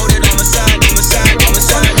 Hold it on the side, on the side, on the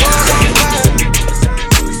side.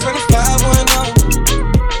 2510,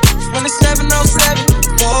 2707,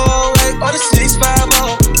 48 or the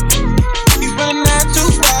 650. He's running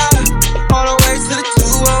 925 all the way to the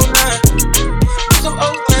 209. So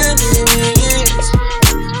open it.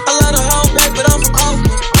 I love the whole back, but I'm from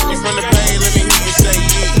Oakland. You from the Bay, let me hear you say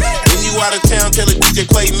yeah. When you out of town, tell the DJ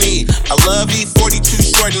play me. I love E42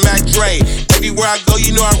 short and Mac Dre. Everywhere I go,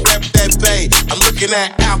 you know I rep that bay. I'm looking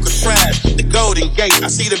at Alcatraz, the Golden Gate.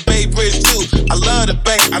 I see the Bay Bridge too. I love the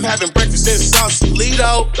Bay. I'm having breakfast in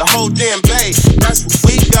Sausalito, the whole damn Bay. That's where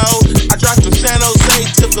we go. I drive from San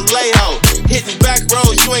Jose to Vallejo, hitting back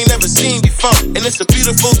roads you ain't never seen before. And it's a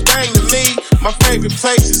beautiful thing to me. My favorite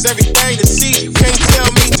place is everything to see. You can't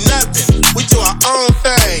tell me nothing. We do our own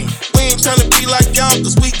thing. We ain't tryna be like y'all,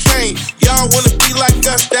 cause we can't. Y'all wanna be like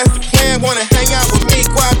us, that's the plan. Wanna hang out with me,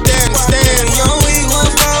 go out there and stand. Young we gon'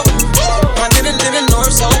 fall. My nigga living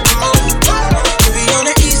north so cold. Maybe on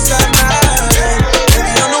the east side,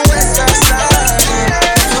 maybe on the west side.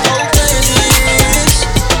 Some old plans,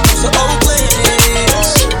 some old plans,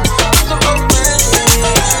 some old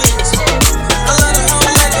plans. A lot of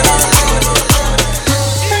hoes like it.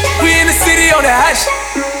 We in the city on the hash,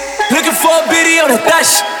 looking for a biddy on the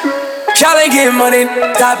dash. Y'all ain't getting money,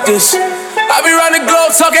 stop this. I be round the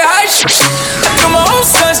globe talking high shit. I do my own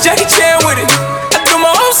stunts, Jackie Chan with it. I do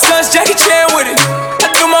my own stunts, Jackie Chan with it.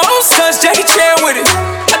 I do my own stunts, Jackie Chan with it.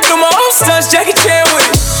 I do my own stunts, Jackie Chan with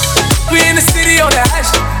it. We in the city on the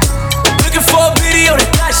hash, looking for a biddy on the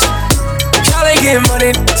dash. Y'all ain't getting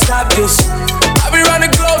money, stop this. I be round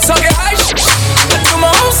the globe talking high shit. I do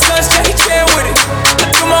my own stunts, Jackie Chan with it.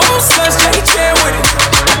 I do my own stunts, Jackie Chan with it.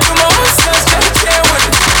 I do my own stunts, Jackie Chan with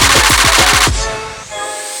it.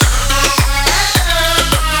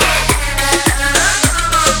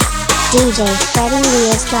 DJ Freddy Lee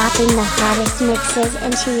is dropping the hottest mixes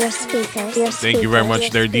into your speakers. Thank you very much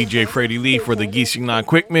there, DJ Freddy Lee, for the Geesing 9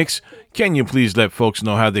 Quick Mix. Can you please let folks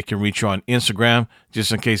know how they can reach you on Instagram,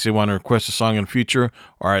 just in case they want to request a song in the future,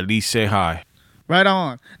 or at least say hi? Right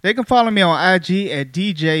on. They can follow me on IG at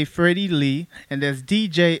DJ Freddy Lee, and that's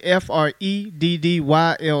DJ FREDDYLEE.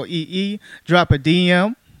 Drop a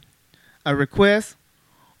DM, a request,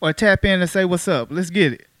 or tap in and say what's up. Let's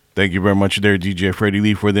get it. Thank you very much there, DJ Freddy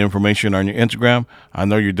Lee, for the information on your Instagram. I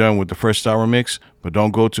know you're done with the first hour mix, but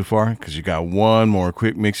don't go too far because you got one more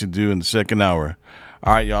quick mix to do in the second hour.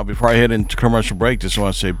 All right, y'all, before I head into commercial break, just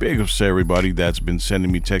want to say big ups to everybody that's been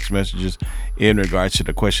sending me text messages in regards to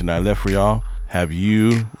the question I left for y'all. Have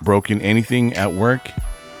you broken anything at work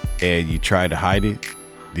and you tried to hide it?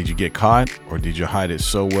 Did you get caught, or did you hide it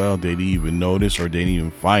so well they didn't even notice or they didn't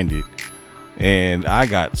even find it? And I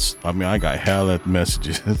got hella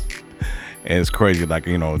messages. And it's crazy. Like,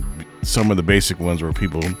 you know, some of the basic ones were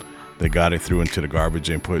people that got it, threw into the garbage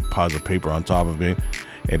and put piles of paper on top of it.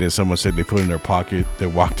 And then someone said they put it in their pocket. They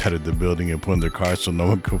walked out of the building and put it in their car so no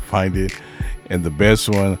one could find it. And the best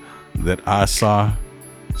one that I saw,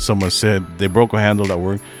 someone said they broke a handle at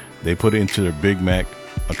work. They put it into their Big Mac,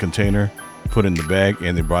 a container, put it in the bag,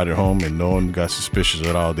 and they brought it home, and no one got suspicious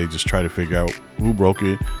at all. They just tried to figure out who broke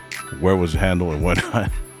it, where was the handle, and whatnot.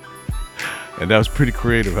 And that was pretty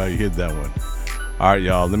creative how you hit that one. All right,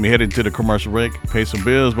 y'all, let me head into the commercial break, pay some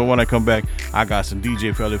bills, but when I come back, I got some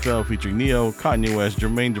DJ FLFL featuring Neo, Kanye West,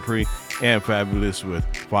 Jermaine Dupri, and Fabulous with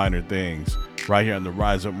Finer Things, right here on the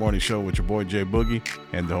Rise Up Morning Show with your boy J-Boogie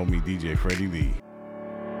and the homie DJ Freddy Lee.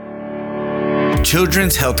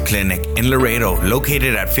 Children's Health Clinic in Laredo,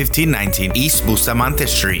 located at 1519 East Bustamante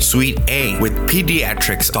Street, Suite A, with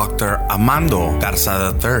pediatrics Dr. Armando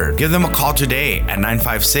Garza III. Give them a call today at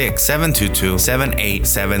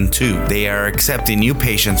 956-722-7872. They are accepting new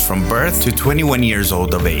patients from birth to 21 years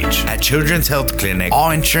old of age. At Children's Health Clinic, all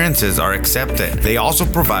insurances are accepted. They also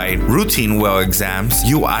provide routine well exams,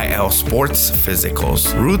 UIL sports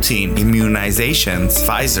physicals, routine immunizations,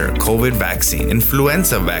 Pfizer COVID vaccine,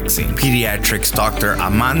 influenza vaccine. Pediatrics Dr.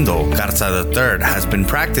 Armando Garza III has been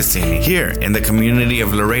practicing here in the community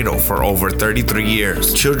of Laredo for over 33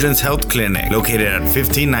 years. Children's Health Clinic, located at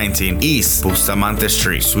 1519 East Bustamante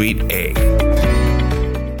Street, Suite A.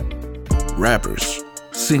 Rappers,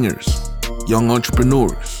 singers, young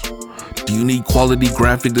entrepreneurs. Do you need quality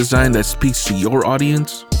graphic design that speaks to your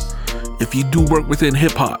audience? If you do work within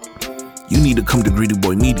hip-hop, you need to come to Greedy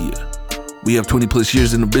Boy Media. We have 20 plus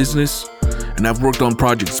years in the business, and I've worked on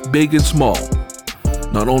projects big and small.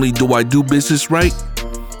 Not only do I do business right,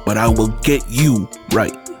 but I will get you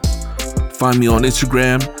right. Find me on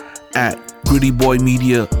Instagram at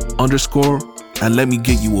GrittyBoyMedia_, and let me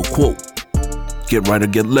get you a quote. Get right or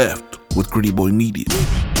get left with Gritty Boy Media.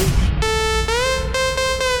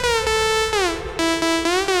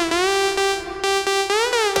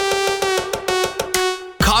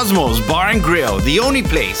 Cosmos Bar and Grill, the only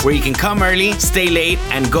place where you can come early, stay late,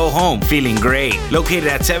 and go home feeling great. Located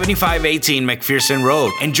at 7518 McPherson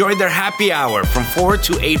Road. Enjoy their happy hour from 4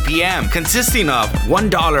 to 8 p.m. consisting of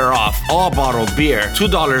 $1 off all bottled beer,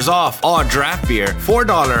 $2 off all draft beer,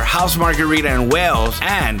 $4 house margarita and whales,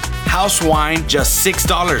 and house wine just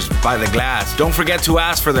 $6 by the glass. Don't forget to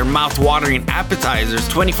ask for their mouth-watering appetizers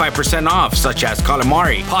 25% off, such as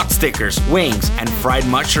calamari, pot stickers, wings, and fried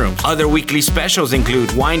mushrooms. Other weekly specials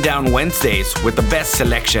include Wine Down Wednesdays with the best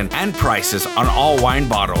selection and prices on all wine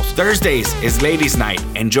bottles. Thursdays is Ladies Night.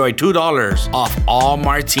 Enjoy $2 off all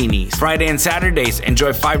martinis. Friday and Saturdays,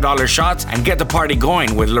 enjoy $5 shots and get the party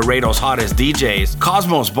going with Laredo's hottest DJs.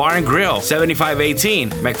 Cosmos Bar and Grill, 7518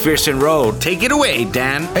 McPherson Road. Take it away,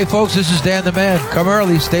 Dan. Hey folks, this is Dan the Man. Come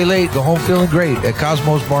early, stay late, go home feeling great at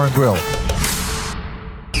Cosmos Bar and Grill.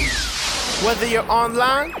 Whether you're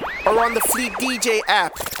online or on the Fleet DJ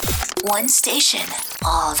app. One station,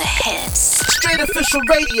 all the hits. Straight official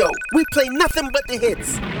radio. We play nothing but the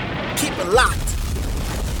hits. Keep it locked.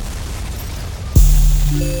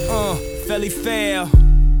 Felly Fair,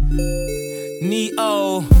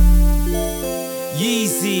 Neo,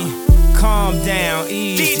 Yeezy, calm down,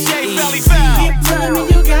 easy. DJ Felly Fair. Keep telling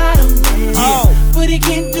me you got him, but he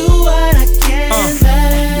can't do what I can.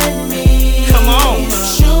 Let me come on.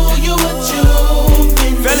 Show you what you've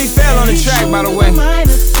been. Felly Fair on the track, by the way.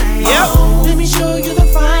 Yep. Let me show you the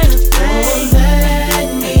finest thing.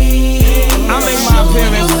 Let me. I make my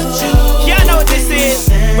appearance. Y'all know what this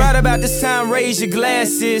is. Right about this time, raise your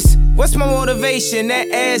glasses. What's my motivation?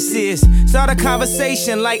 That ass is. Start a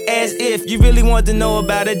conversation like as if you really want to know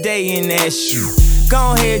about a day in that shoe.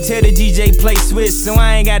 Go ahead, tell the DJ play Swiss, so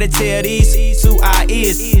I ain't gotta tell these who I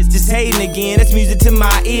is. Just hating again, that's music to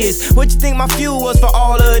my ears. What you think my fuel was for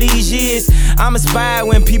all of these years? I'm inspired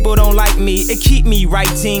when people don't like me. It keep me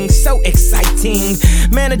writing, so exciting.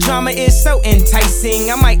 Man, the drama is so enticing.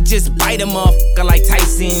 I might just bite a motherfucker like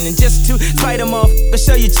Tyson. And just to spite a motherfucker,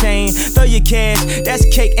 show your chain, throw your cash, that's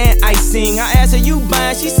cake and icing. I asked her, you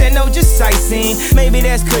buying? She said, no, just sightseeing. Maybe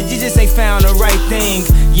that's cause you just ain't found the right thing.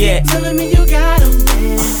 Yeah. Telling me you got him,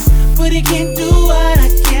 but he can't do what I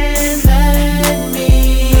can. Let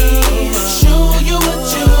me show you what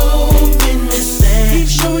you've been missing. Keep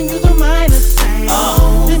showing you the minor things.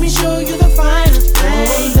 Let me show you the finer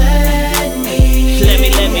things. Let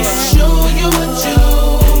me show you what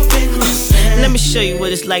you've been missing. Let me show you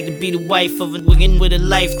what it's like to be the wife of a wiggin' with a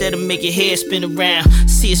life that'll make your hair spin around.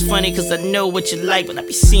 See, it's funny cause I know what you like, but I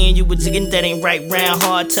be seeing you with ziggin' that ain't right round.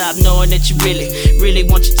 Hard top, knowing that you really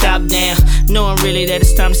want your top down. Knowing really that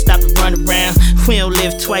it's time to stop and run around. We don't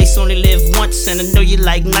live twice, only live once, and I know you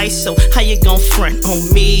like nice, so how you gon' front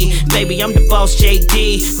on me? Baby, I'm the boss,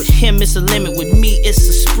 JD. With him it's a limit, with me it's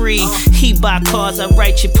a spree. He buy cars, I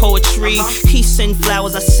write your poetry. He send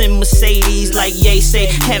flowers, I send Mercedes. Like Ye say,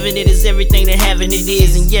 having it is everything that having it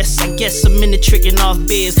is. And yes, I guess I'm into tricking off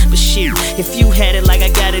biz, but shit, if you had it like I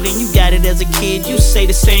got it and you got it as a kid, you say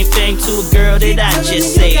the same thing to a girl that I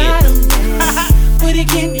just said. But it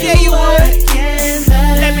can't do what I can.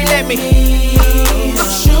 Let me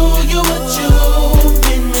show you what you've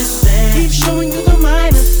been missing. Keep showing you the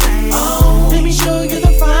minor things. Let me show you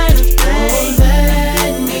the finer things.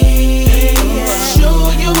 Let me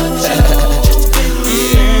show you what you've been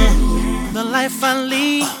missing. The life I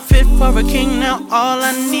lead, fit for a king. Now all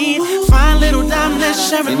I need, fine little diamond that's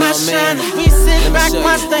sharing my shine. We sit back,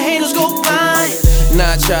 watch the haters go by.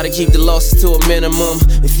 Now I try to keep the losses to a minimum.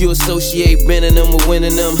 If you associate bending them with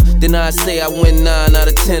winning them, then I say I win 9 out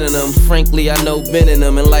of 10 of them. Frankly, I know bending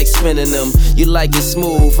them and like spinning them. You like it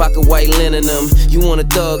smooth, I could white linen them. You want a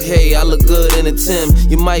thug, hey, I look good in a Tim.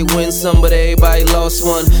 You might win some, but everybody lost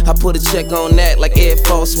one. I put a check on that like Air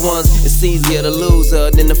Force Ones. It's easier to lose her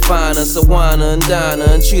than to find her. So wine her and dine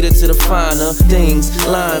her and treat her to the finer things.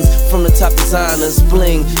 Lines from the top designers,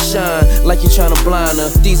 bling, shine like you're trying to blind her.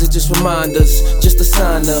 These are just reminders, just a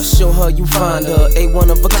sign her. Show her you find her, A1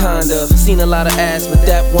 of a kind of. Seen a lot of ass, but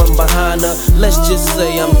that one behind her. Let's just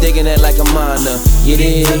say I'm digging that like a minor. You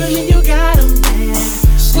dig?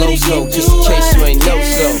 Slow, slow, just in case you ain't know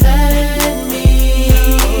so. Let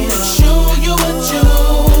me show you what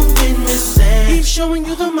you've been missing. Keep showing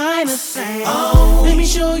you the minor things. Let me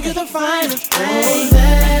show you the finer things.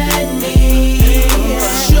 Let me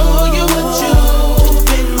show you what you've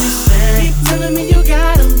been missing. Keep telling me you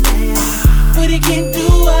got him, but he can't do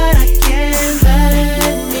what I can.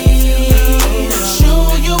 Let me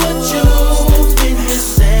show you what you've been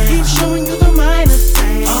missing. Keep showing you the minor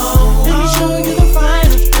things. Let me show you the finer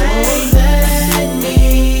things. Let me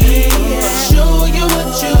show you what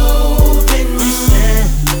you've been missing.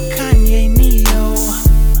 Kanye, Neo,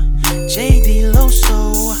 JD Loso,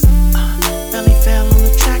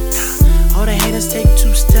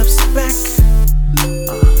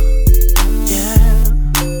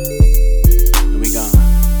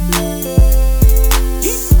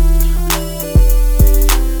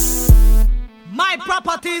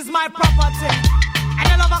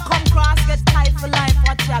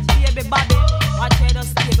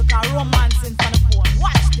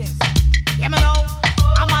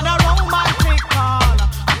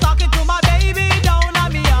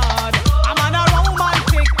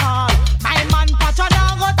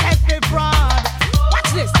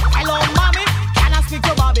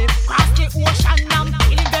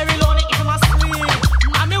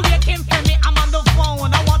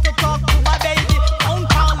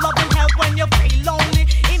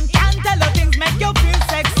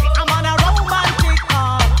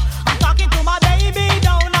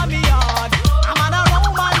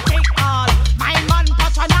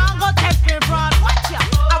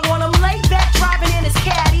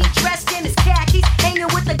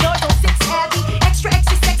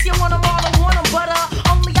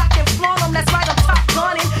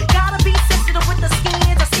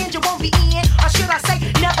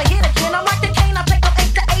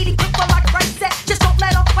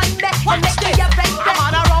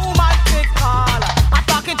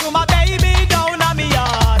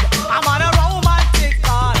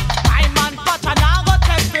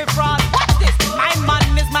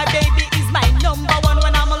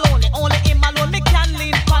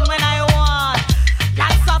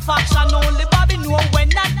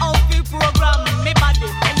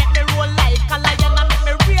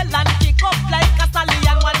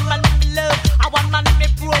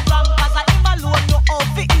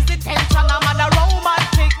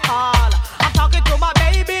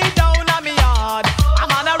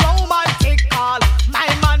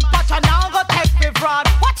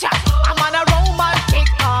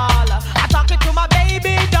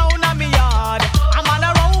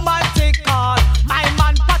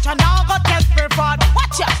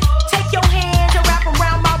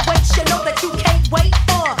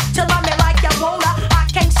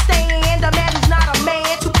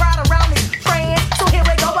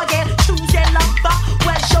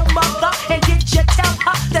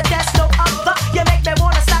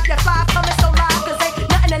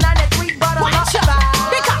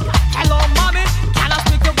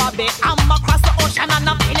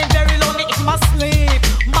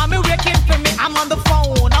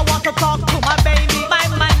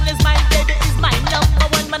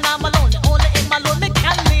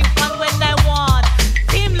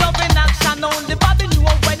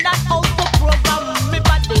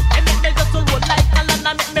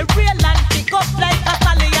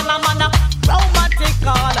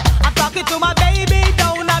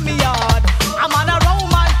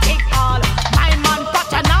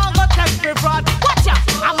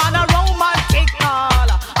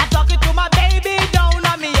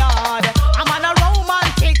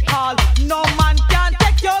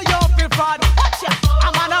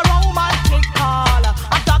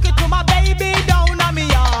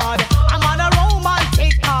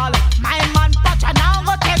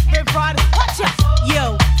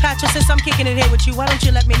 with you, why don't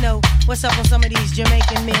you let me know what's up on some of these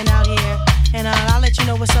Jamaican men out here? And I'll let you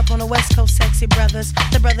know what's up on the West Coast sexy brothers,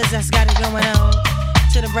 the brothers that's got it going on.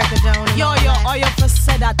 To the break of dawn. Yo, you first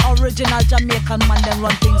said that original Jamaican man them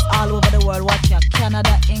run things all over the world. Watch ya,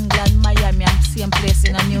 Canada, England, Miami, and same place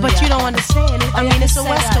in New York. But you don't understand it. I mean, it's a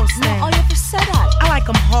West Coast thing. No, you first said that. I like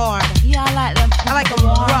them hard. Yeah, I like them. I like them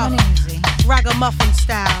rough, ragamuffin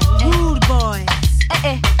style, rude boys.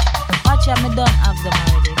 Watch ya, me don't have them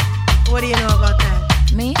already. What do you know about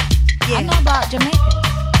that? Me? Yeah. I know about Jamaica.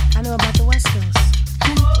 I know about the West Coast.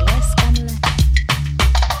 West family.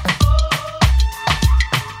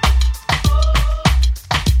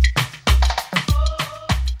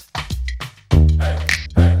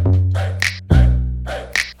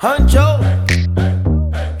 Huncho,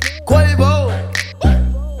 Quavo,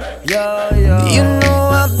 yeah. You know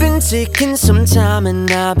I've been taking some time and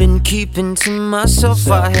I've been keeping to myself.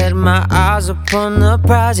 I had my eyes upon the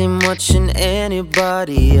prize, ain't watching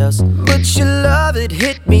anybody else. But your love, it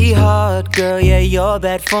hit me hard, girl. Yeah, you're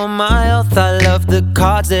bad for my health. I love the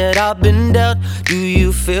cards that I've been dealt. Do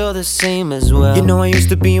you feel the same as well? You know I used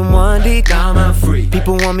to be in one deep, now I'm free.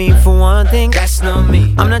 People want me for one thing, that's not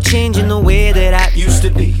me. I'm not changing the way that I used to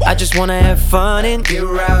be. I just wanna have fun and get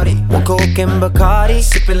rowdy. One Coke and Bacardi,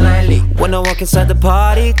 sipping lightly. When I walk inside the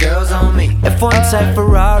party, girls on me. F1 type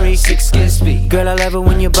Ferrari, 6-gear speed. Girl, I love it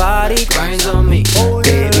when your body grinds on me,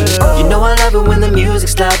 baby. You know I love it when the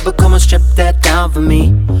music's loud, but come on, strip that down for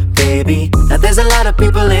me, baby. Now there's a lot of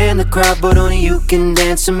people in the crowd, but only you can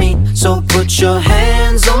dance to me. So put your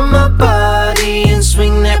hands on my body and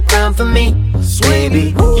swing that round for me,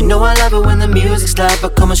 baby. You know I love it when the music's loud,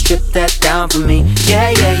 but come on, strip that down for me.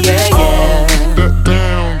 Yeah. Strip that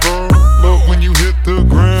down, girl. Love when you hit the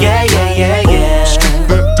ground. Yeah. Strip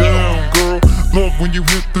that down, girl. Love when you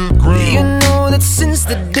hit the ground. You know that since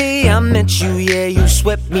the day I met you, yeah, you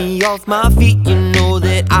swept me off my feet. You know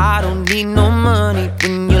that I don't need no money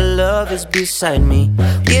when your love is beside me.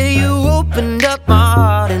 Yeah, you opened up my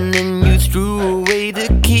heart and then you threw away the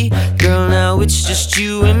key. Girl, now it's just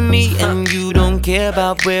you and me, and you don't care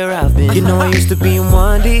about where I've been. You know I used to be in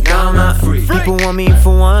one deep, now I'm not free. People want me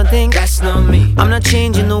for one thing, that's not me. I'm not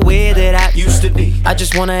changing the way that I used to be. I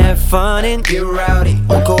just wanna have fun and get rowdy.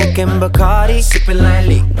 One Coke and Bacardi, sipping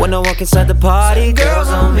lightly. When I walk inside the party, girls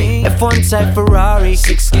on me. F1 type Ferrari,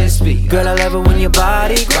 6-gear speed. Girl, I love it when your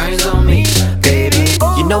body grinds on me, baby.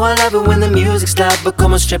 You know I love it when the music's loud, but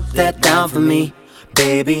come on, strip that down for me,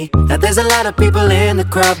 baby. Now there's a lot of people in the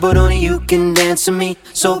crowd, but only you can dance to me.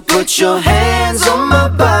 So put your hands on my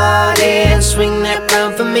body and swing that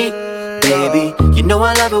round for me, baby. You know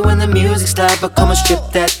I love it when the music's loud, but come on,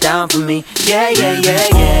 strip that down for me. Yeah. Strip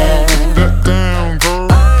that down, girl.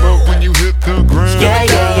 Love when you hit the ground.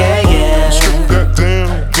 Yeah. Strip that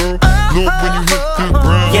down, girl. Love when you hit the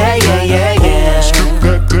ground. Yeah. Strip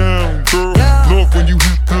that down, girl. Love when you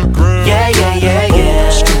hit the ground. Yeah.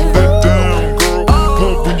 Strip that down, girl.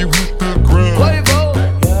 Love when you hit the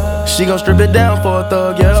ground. She gon' strip it down for a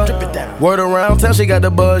thug, yeah. Strip it down. Word around town, she got the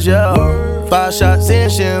buzz, yeah. 5 shots in,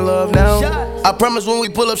 she in love now. I promise when we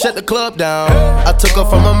pull up, shut the club down. I took her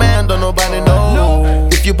from a man, don't nobody know.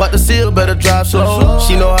 If you bout to seal, better drive slow.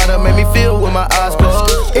 She know how to make me feel with my eyes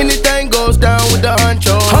closed. Anything goes down with the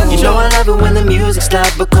huncho. You know I love it when the music's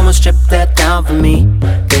loud, but come on, strip that down for me,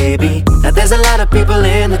 baby. Now there's a lot of people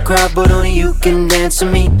in the crowd, but only you can dance to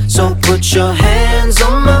me. So put your hands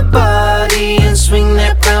on my body and swing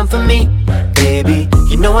that round for me, baby.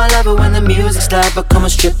 You know I love it when the music's loud, but come on,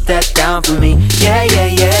 strip that down for me. Yeah.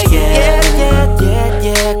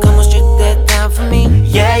 Come on, strip that down for me.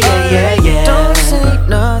 Yeah. Don't say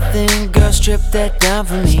nothing, girl, strip that down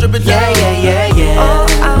for me. Strip it down. Yeah. All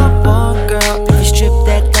I want, girl, if you strip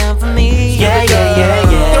that down for me. Yeah.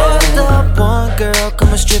 You're the one, girl, come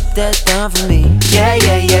on, strip that down for me. Yeah.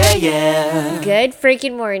 Good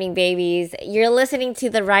freaking morning, babies. You're listening to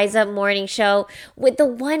the Rise Up Morning Show with the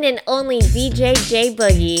one and only DJ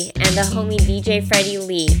J-Boogie and the homie DJ Freddy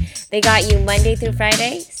Lee. They got you Monday through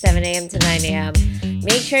Friday, 7 a.m. to 9 a.m.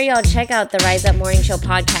 Make sure y'all check out the Rise Up Morning Show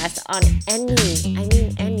podcast on any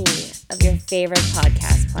of your favorite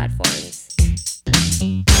podcast platforms.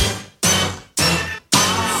 See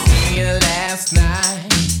you last night,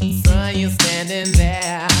 saw you standing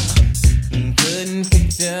there. Couldn't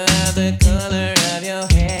picture the color of your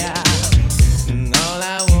hair. All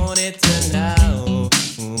I wanted to know,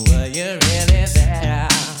 were you really there?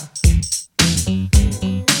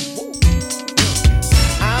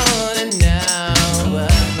 I wanna know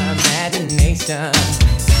what my imagination.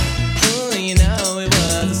 Ooh, you know it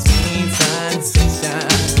was a sweet sensation.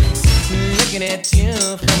 Looking at you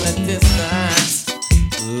from a distance,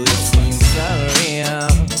 ooh, it seems so real.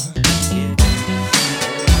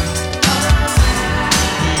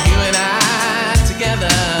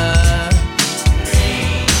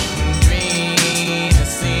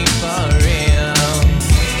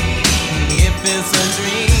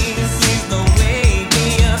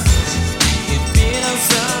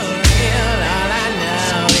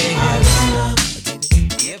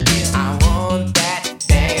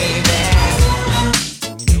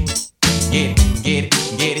 Get it, get it,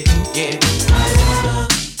 get it, get it.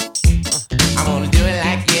 I wanna do it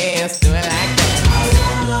like yes, do it like that.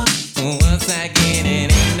 Once I get it,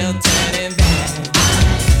 ain't no turning back.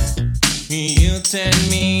 You turn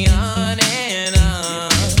me on and on.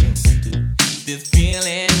 This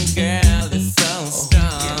feeling, girl, is so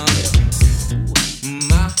strong.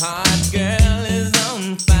 My heart, girl, is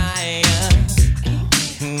on fire.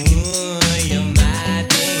 Ooh, you're my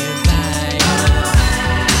desire.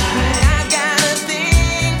 I've got a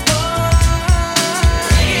thing for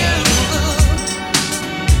you.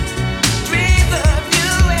 Dreams of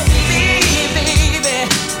you and me, baby.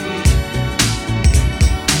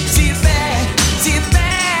 She's bad, she's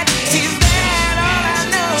bad, she's bad. All I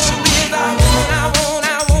know is I wanna.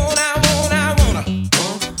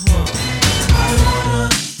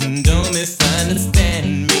 Don't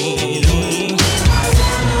misunderstand me. I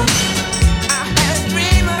had a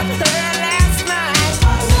dream of her last night.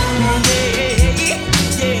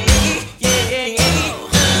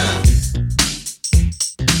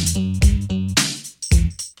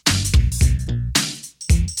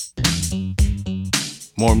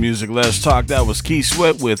 More music, less talk. That was Key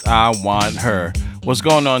Sweat with I Want Her. What's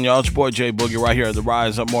going on, y'all? It's your boy J-Boogie right here at the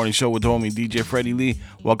Rise Up Morning Show with the homie DJ Freddy Lee.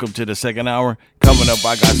 Welcome to the second hour. Coming up,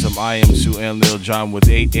 I got some I Am Sue and Lil Jon with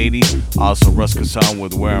 880. Also, Russ Kassan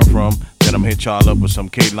with Where I'm From. Then I'm hit y'all up with some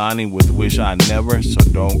Kate Lonnie with Wish I Never, so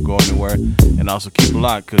don't go anywhere. And also keep it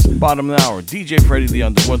locked, because bottom of the hour, DJ Freddy Lee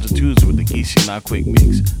on the ones and twos with the Geesey Not Quick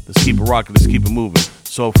mix. Let's keep it rocking, let's keep it moving.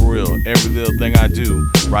 So for real, every little thing I do,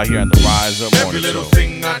 right here on the Rise Up Morning Show. Every little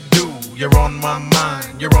thing I do, you're on my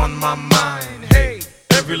mind, you're on my mind. Hey,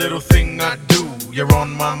 every little thing I do, you're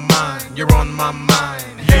on my mind, you're on my mind.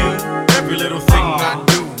 Hey, every little thing I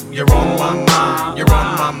do, you're on my mind, you're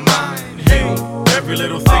on my mind. Hey, every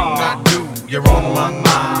little thing I do, you're on my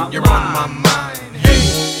mind, you're on my mind. Hey,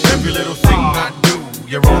 every little thing I do,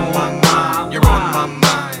 you're on my mind, you're on my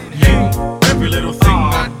mind. Hey, every little thing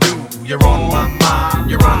I do, you're on my mind,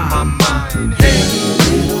 you're on my mind. Hey,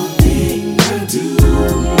 every little thing I do, you're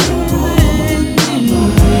on my mind.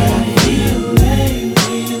 I feel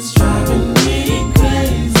lately it's driving me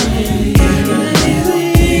crazy. Every little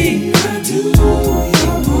thing I do,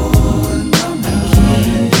 you're on my mind. I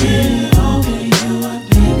can't get over you, I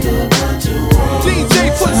think about you all the DJ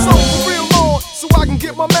put time. something real on, so I can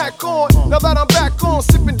get my Mac on. Now that I'm back on,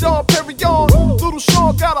 sipping Dom Perignon. Little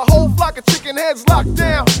Sean got a whole flock of chicken heads locked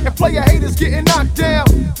down, and player haters getting knocked down.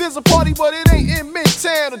 There's a party, but it ain't in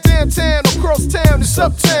Midtown or downtown or crosstown, it's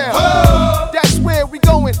uptown. That's where we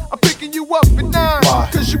going. I'm picking you up at 9,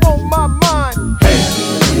 cause you on my mind. Every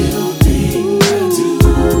little thing I do,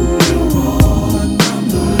 you're on my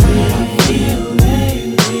mind. I feel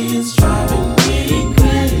lately it's driving me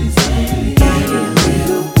crazy. Every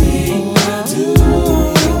little thing I do,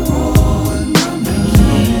 you're on my mind. I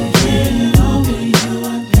can't get over you,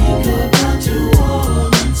 I think about you all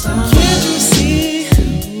the time. Can't you see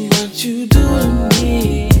what you do to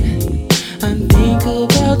me? I think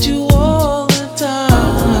about you all the time.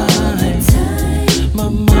 My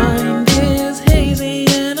mind is hazy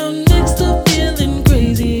and I'm next to feeling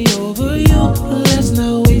crazy over you. Let's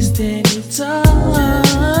not waste any time.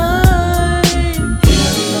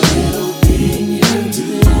 Every little thing I do,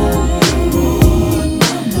 you're on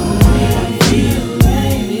my mind. I feel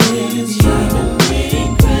lately it's driving me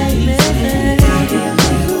crazy. Every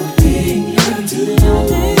little thing I do, you're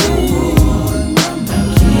on my mind. I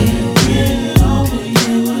can't get over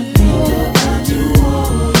you, I think about you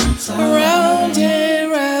all the time. Round and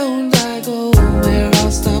round I go, where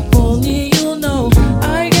I'll stop only you know.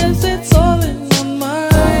 I guess it's all in my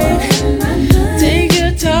mind. Take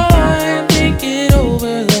your time, think it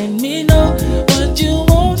over, let me know what you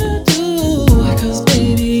wanna do, cause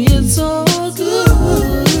baby it's all good.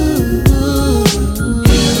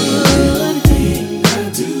 Everything I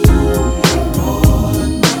do, you're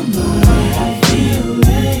on my mind. I feel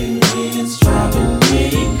lately it's driving me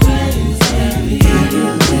crazy. Every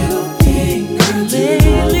little thing I do, you're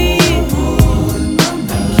on my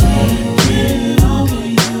mind. I can't get over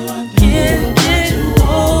you, I think about you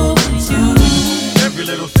all the time. Every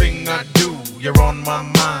little thing I do, you're on my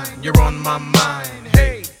mind, you're on my mind.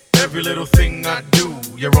 Hey, every little thing I do,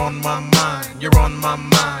 you're on my mind, you're on my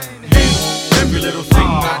mind. Hey, every little thing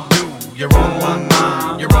I do, you're on my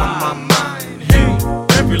mind, you're on my mind. Hey,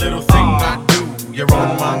 every little thing I do, you're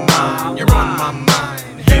on my mind, you're on my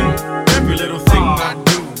mind. Hey, every little thing I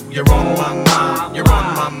do, you're on my mind, you're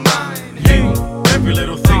on my mind. Hey, every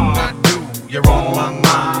little thing I do, you're on my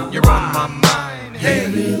mind, you're on my mind. Hey,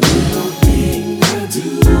 every little thing I do,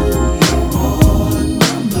 you're on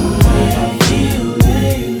my mind. I feel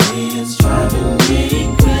lately it's driving me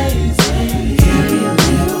crazy.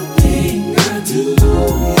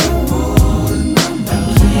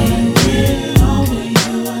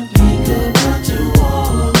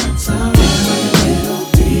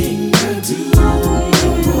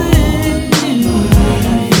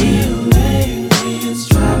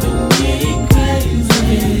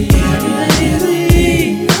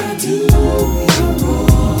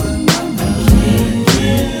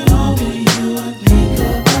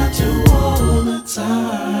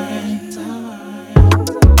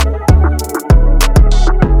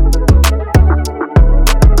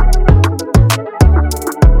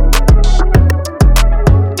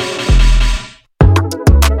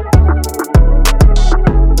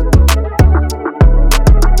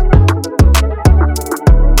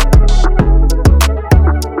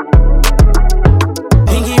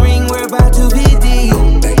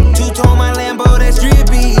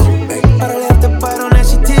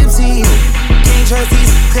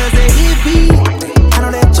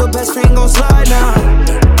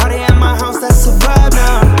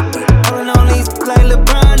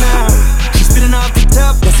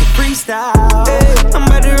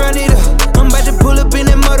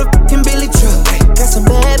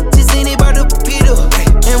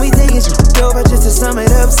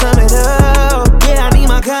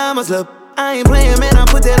 I ain't playing, man, I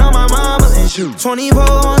put that on my mama and shoot. 24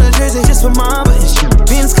 on the jersey just for mama and shoot.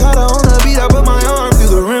 Vince Carter on the beat, I put my arm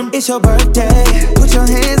through the rim. It's your birthday, put your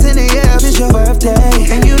hands in the air if it's your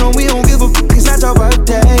birthday. And you know we don't give a f***, it's not your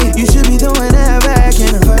birthday. You should be throwing that back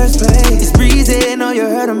in the first place. It's breezy, know you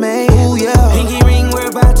heard of me. Ooh, yeah. Pinky ring,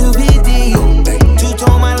 we're about to be deep.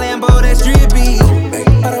 Two-tone my Lambo, that's drippy.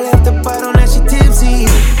 But I left the bottle, now she tipsy.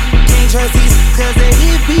 Can't trust these cause they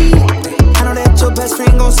hippie. I know that your best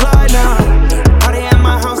friend gon' slide now. Party at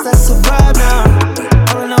my house, that's a vibe now.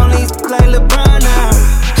 All on these like LeBron now.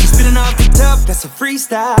 She spitting off the top, that's a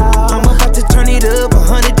freestyle. I'm about to turn it up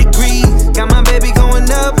 100 degrees. Got my baby going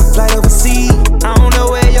up, fly overseas. I don't know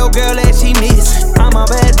where your girl at, she miss. I'm a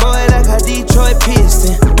bad boy like a Detroit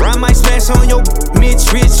Piston. I might smash on your Mitch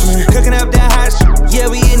Richmond. Cooking up that hot shit, yeah,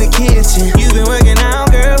 we in the kitchen. You been working out,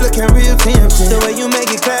 girl, looking real tempting. The way you make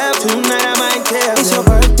it clap, tonight I might tell. It's your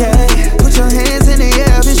birthday, put your hands in the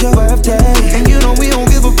air if it's your birthday. And you know we don't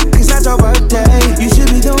give a f***, it's not your birthday. You should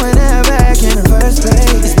be throwing that back in the first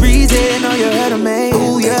place. It's breezy, know you heard of me.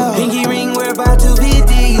 Ooh, yeah. Pinky ring, we're about to be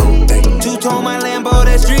deep. Two-tone my Lambo,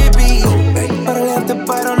 that's drippy. But I left the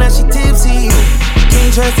bottle, now she tipsy.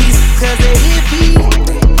 Can't trust these cause they hippie.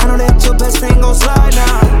 I know that your best friend gon' slide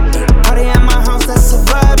now. Party at my house, that's a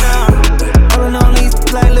vibe now. All on these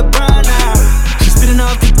like LeBron now. She spitting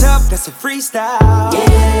off the top, that's a freestyle.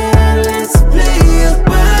 Yeah, let's play your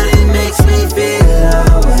body, makes me feel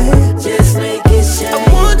away. Just make it shake. I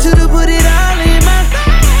want you to put it all in my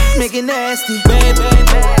face. Make it nasty, baby.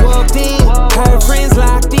 Walked in, her friends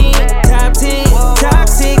locked in. Top 10,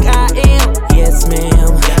 toxic I am. Yes,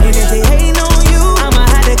 ma'am. And if they hating on you, I'ma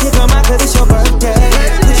have to kick 'em out 'cause it's your birthday.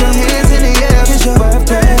 Put your hands in the air, it's your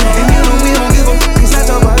birthday. And you know we don't give a f***, it's not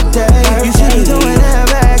your birthday. You should be throwing that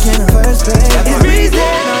back in the first place. It's breezy,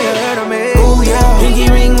 know you heard of me. Ooh, yeah. Pinky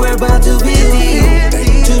ring, we're about to be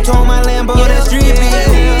deep. Two-tone my Lambo, that's drippy.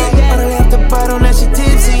 But I left the bottle, now she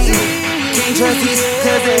tipsy. Can't trust these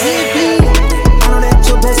cause they hippie. I know that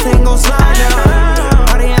your best friend gon' slide now.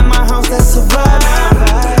 Party at my house, that's a vibe now.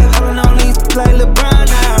 All on these like LeBron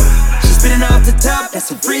now. She spitting off the top,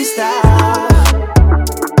 that's a freestyle.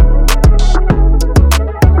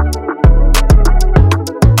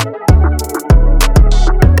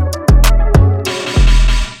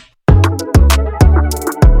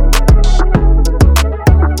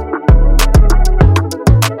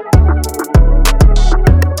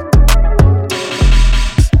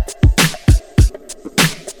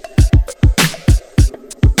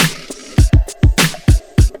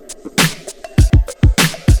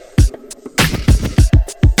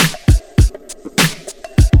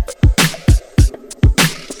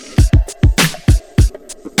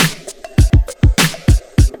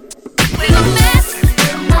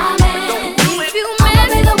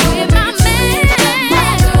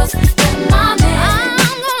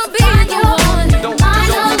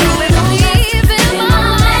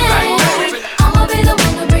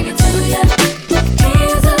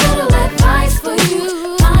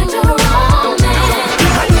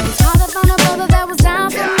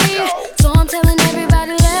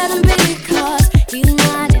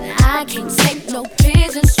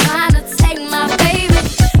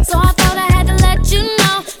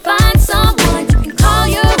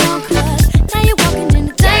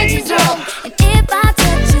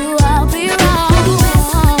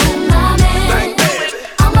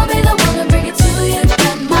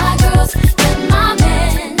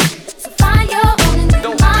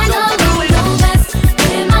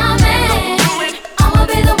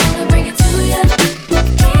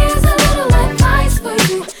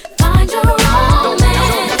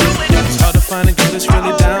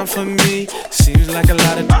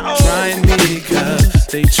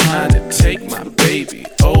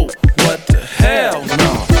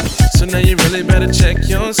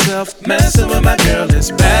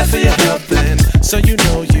 So you you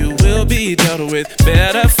know you will be dealt with.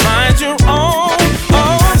 Better find your own girl.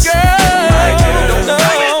 My girl, no.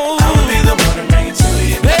 I'ma be the one to bring it to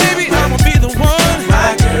you. Baby, I'ma be the one.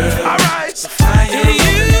 My girl, alright. So find your own. You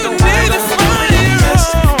need to find your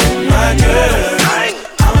own. My girl,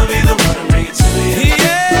 I'ma be the one to bring it to you.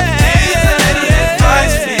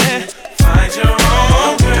 Find your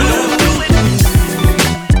own girl.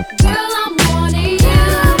 Girl, I'm wanting you.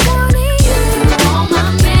 You want my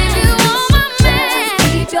man.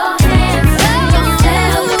 Keep your hands up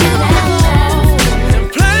yourself.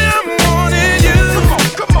 Play, I'm wanting you.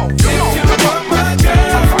 Come on. If you want my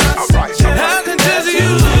girl, I can tell you.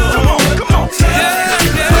 Come on. Yeah. Don't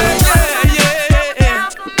do it.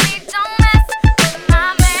 Tell the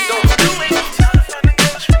funny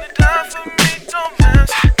girls from the die for me. Don't mess.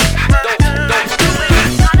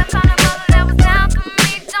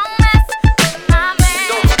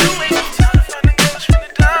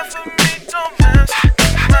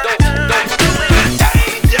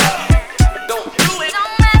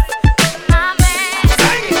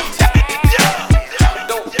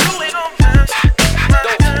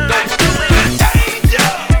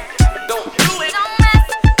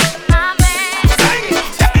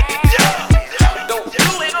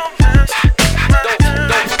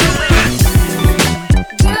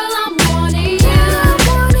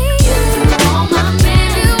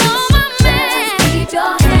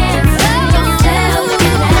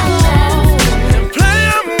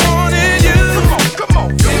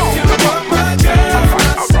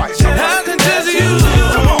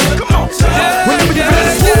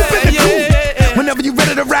 Whenever you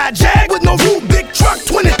ready to ride Jag with no roof, big truck,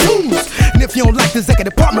 22s. And if you don't like the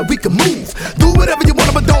executive department, we can move. Do whatever you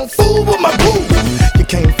want, but don't fool with my boo. You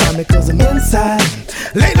can't find me cause I'm inside.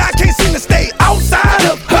 Late night can't seem to stay outside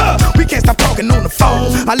of her. We can't stop talking on the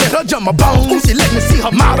phone. I let her jump my bones. She let me see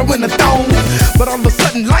her model in the thong. But all of a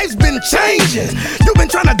sudden life's been changing. You been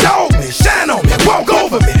trying to dog me, shine on me, walk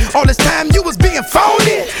over me. All this time you was being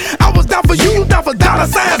phony. I was down for you, down for dollar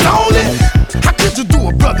signs only. How could you do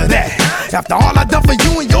a brother that? After all I done for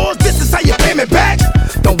you and yours, this is how you pay me back.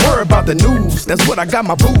 Don't worry about the news, that's what I got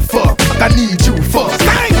my boo for. I need you for.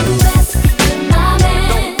 Sing!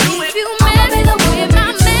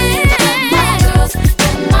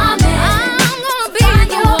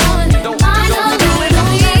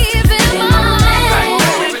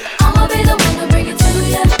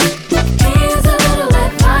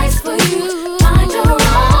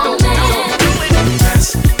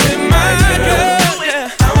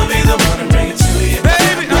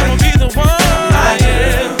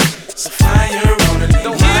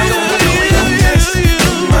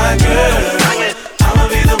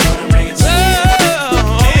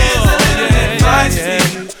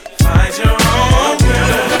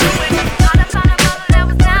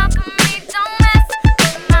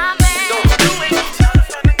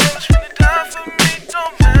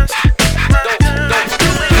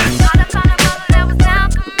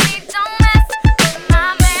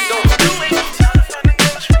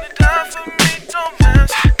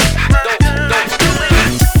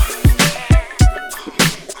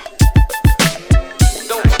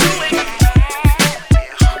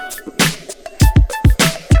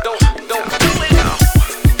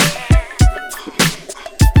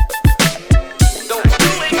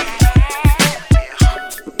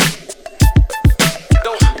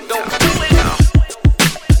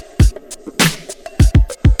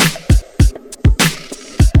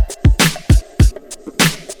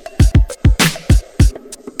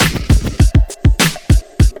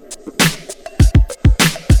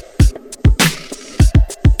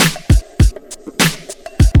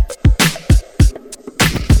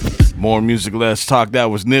 More music, less talk. That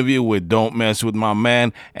was Nivea with Don't Mess With My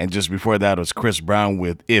Man. And just before that was Chris Brown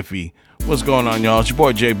with Iffy. What's going on, y'all? It's your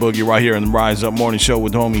boy J-Boogie right here in the Rise Up Morning Show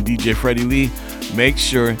with homie DJ Freddy Lee. Make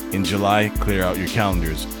sure in July, clear out your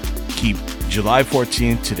calendars. Keep July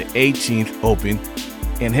 14th to the 18th open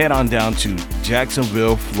and head on down to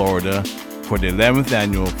Jacksonville, Florida for the 11th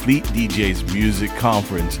annual Fleet DJs Music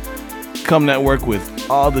Conference. Come network with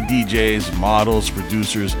all the DJs, models,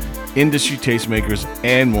 producers, industry tastemakers,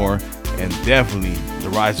 and more. And definitely the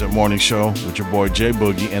Rise Up Morning Show with your boy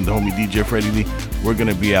J-Boogie and the homie DJ Freddy Lee. We're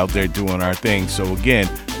going to be out there doing our thing. So again,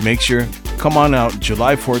 make sure, come on out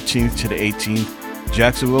July 14th to the 18th,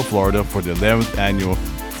 Jacksonville, Florida for the 11th annual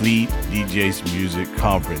Fleet DJs Music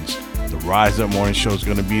Conference. The Rise Up Morning Show is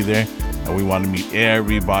going to be there, and we want to meet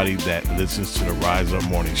everybody that listens to the Rise Up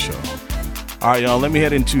Morning Show. All right, y'all, let me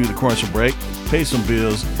head into the commercial break, pay some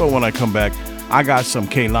bills, but when I come back, I got some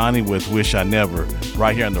Kehlani with Wish I Never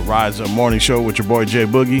right here on the Rise Up Morning Show with your boy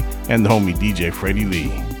J-Boogie and the homie DJ Freddy Lee.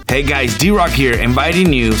 Hey guys, D-Rock here,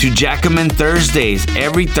 inviting you to Jackaman Thursdays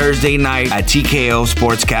every Thursday night at TKO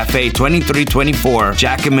Sports Cafe, 2324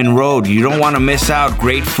 Jackaman Road. You don't want to miss out.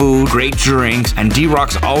 Great food, great drinks, and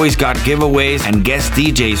D-Rock's always got giveaways and guest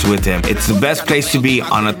DJs with him. It's the best place to be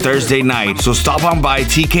on a Thursday night. So stop on by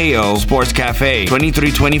TKO Sports Cafe,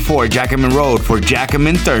 2324 Jackaman Road for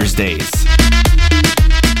Jackaman Thursdays.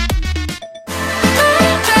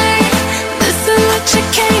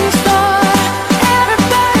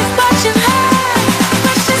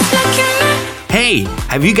 Hey,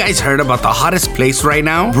 have you guys heard about the hottest place right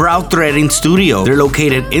now? Brow Threading Studio. They're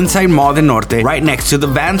located inside Mall del Norte, right next to the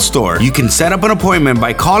Van store. You can set up an appointment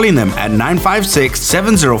by calling them at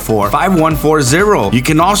 956-704-5140. You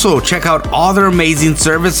can also check out all their amazing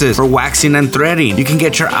services for waxing and threading. You can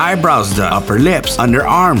get your eyebrows done, upper lips,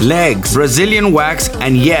 underarms, legs, Brazilian wax,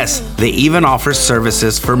 and yes, they even offer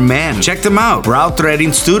services for men. Check them out. Brow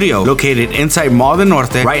Threading Studio, located inside Mall del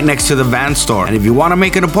Norte, right next to the Van store. And if you want to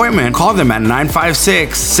make an appointment, call them at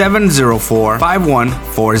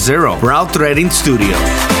 956-704-5140. Brow Threading Studio.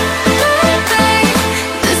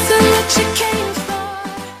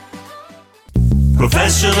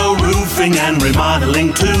 Professional roofing and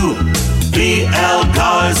remodeling too. BL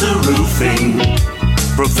Garza Roofing.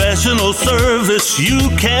 Professional service you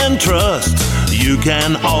can trust. You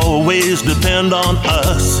can always depend on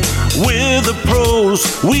us. We're the pros,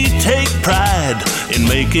 we take pride in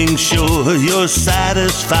making sure you're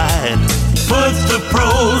satisfied. Put the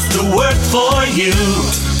pros to work for you.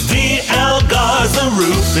 VL Garza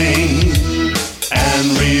Roofing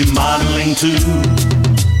and Remodeling too.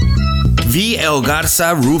 VL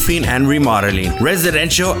Garza Roofing and Remodeling.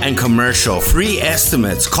 Residential and commercial. Free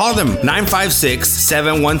estimates. Call them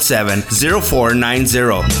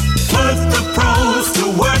 956-717-0490. Put the pros to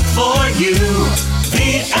work for you.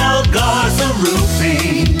 VL Garza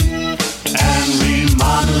Roofing and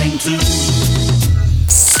Remodeling too.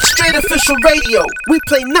 Straight official radio. We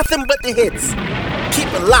play nothing but the hits.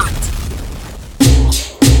 Keep it locked.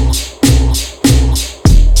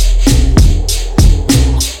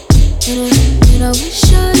 I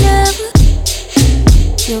wish I never.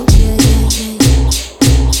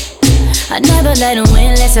 I never let them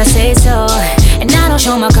win unless I say so. And I don't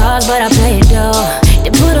show my cards, but I play it though. They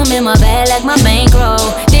put them in my bag like my bankroll.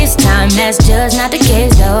 This time that's just not the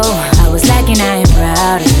case though. I was lacking, I ain't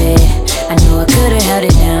proud of it. I know I could've held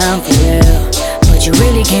it down for real, but you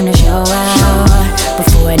really came to show out.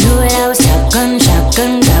 Before I knew it, I was shotgun,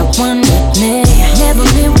 got one with me. Never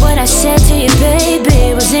meant what I said to you,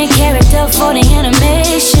 baby. Was in character for the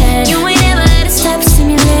animation. You ain't ever let it stop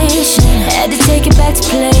simulation. Had to take it back to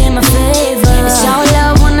play in my favor. It's all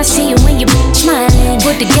love when I see you when you smiling.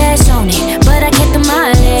 Put the gas on it, but I kept the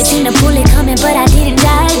mileage. Seen the bullet coming, but I didn't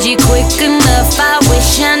dodge it quick enough. I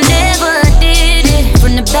wish I never did it.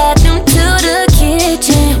 From the bathroom to the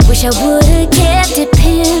kitchen. Wish I would've kept it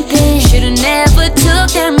pimping. Should've never took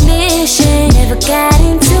that mission. Never got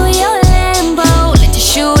into your Lambo. Let you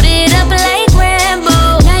shoot it up like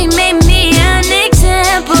Rambo. Now you made me an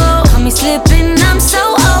example. Caught me slipping, I'm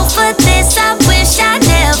so over this. I wish I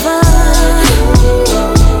never.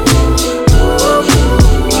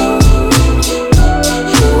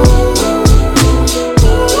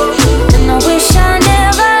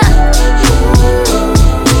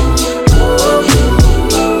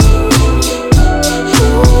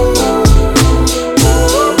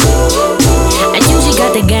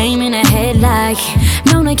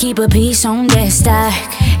 Keep a piece on that stock,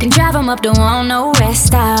 then drive them up the wall, no rest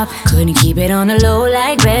stop. Couldn't keep it on the low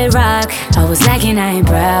like bedrock. I was lacking, I ain't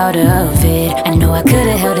proud of it. I know I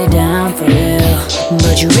could've held it down for real,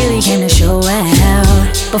 but you really came to show out.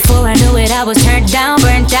 Before I knew it, I was turned down,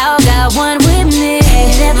 burnt out, got one with me.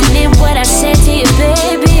 Never meant what I said to you,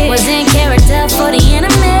 baby. Was in character for the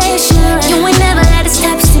animation. You ain't never let it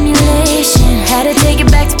stop stimulation. Had to take it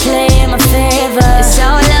back to play in my favor. It's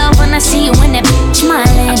all love when I see you in that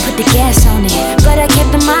smiling. I put the gas on it, but I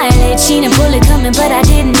kept the mileage. Seen a bullet coming, but I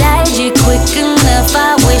didn't dodge it quick enough.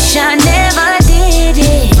 I wish I never did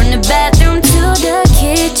it. From the bathroom to the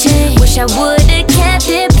kitchen. Wish I would've kept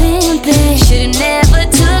it pimping. Should've never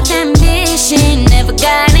took that mission. Never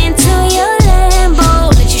got into your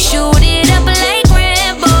Lambo. Let you shoot it up like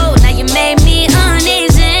Rambo. Now you made me unexample.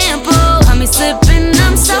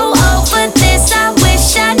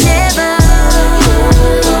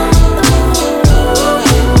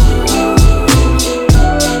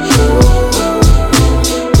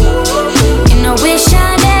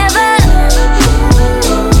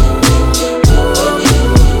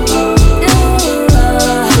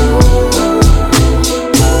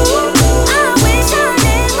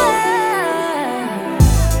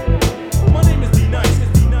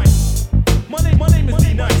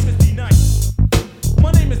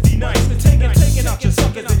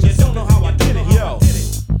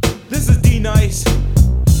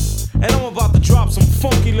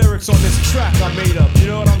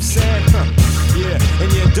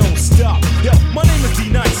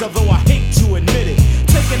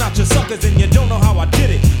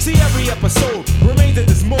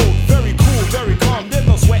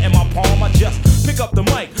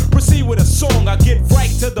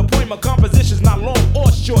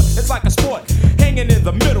 like a sport, hanging in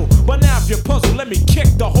the middle. But now if you're puzzled, let me kick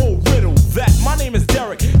the whole riddle. That my name is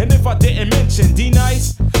Derek, and if I didn't mention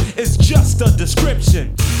D-Nice, it's just a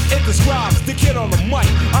description. It describes the kid on the mic.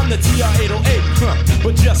 I'm the TR-808,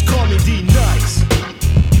 but just call me D-Nice.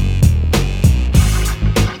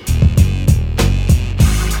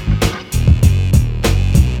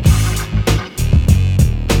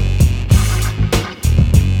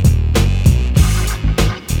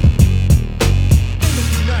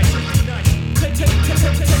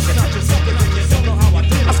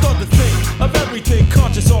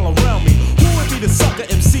 Conscious all around me. Who would be the sucker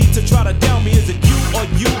MC to try to down me? Is it you or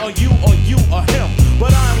you or you or you or him?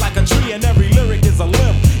 But I'm like a tree and every lyric is a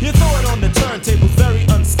limb. You throw it on the turntable, very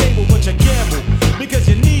unstable, but you gamble because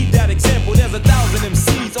you need that example. There's 1,000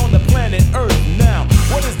 MCs on the planet Earth now.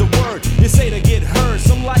 What is the word you say to get heard?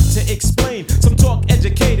 Some like to explain, some talk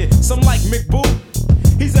educated, some like McBoo.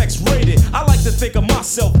 He's X-rated. I like to think of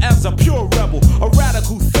myself as a pure rebel, a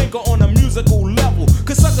radical thinker on a musical level.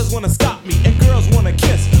 Cause suckers wanna stop me and girls wanna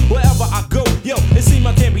kiss. Wherever I go, yo, it seems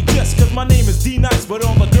I can't be dissed. Cause my name is D-Nice, but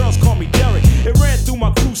all the girls call me Derek. It ran through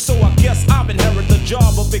my crew, so I guess I've inherited the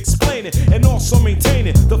job of explaining and also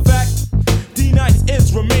maintaining the fact D-Nice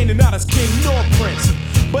is remaining not as king nor prince,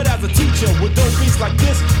 but as a teacher with dope beats like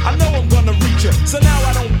this, I know I'm gonna reach you. So now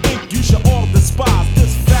I don't think you should all despise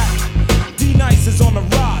this fact. D-Nice is on the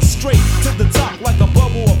rise, straight to the top like a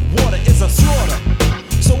bubble of water. It's a slaughter.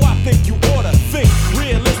 So I think you oughta think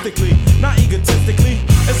realistically, not egotistically.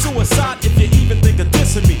 It's suicide if you even think of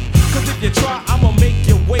dissing me. Cause if you try, I'ma make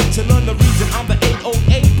you wait to learn the reason I'm the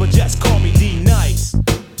 808, but just call me D-Nice.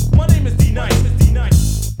 My name is D-Nice.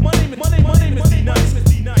 My name is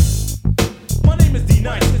D-Nice. My name is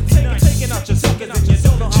D-Nice. Taking out your suckers and you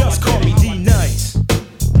don't know how. Just call me D-Nice.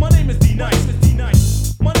 My name is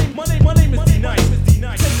D-Nice. My name is D-Nice.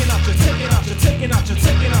 Taking out your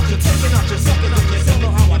suckers and you don't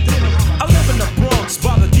know how I did it. I live in the Bronx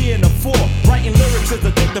by the D and the 4. Writing lyrics is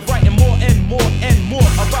addictive, writing more and more and more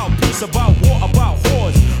about peace, about war, about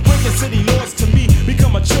whores. Breaking city laws to me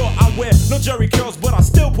become a chore. I wear no jerry curls, but I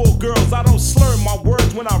still pull girls. I don't slur my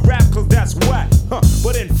words when I rap, cause that's whack.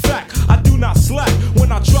 But in fact, I do not slack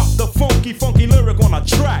when I drop the funky lyric on a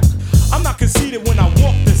track. I'm not conceited when I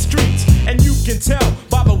walk the streets, and you can tell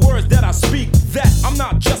by the words that I speak that I'm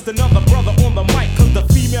not just another brother on the mic, cause the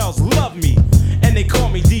females love me, and they call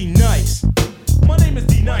me D-Nice. My name is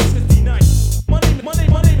D-Nice. My name is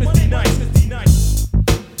D-Nice.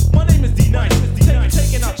 My name is D-Nice.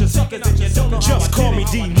 Taking out your suckers and you don't know how. Just call me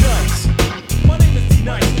D-Nice. My name is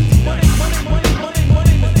D-Nice. My name is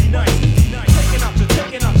D-Nice.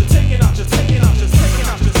 Taking out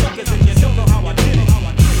your suckers and you don't know how I did it.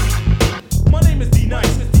 My name is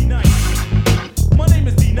D-Nice. My name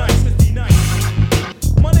is D-Nice.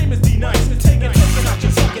 My name is D-Nice. Taking out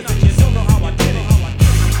your suckers and you don't know how I did it.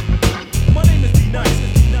 My name is D-Nice.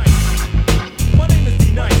 My name is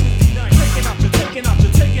D-Nice. Taking out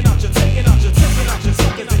your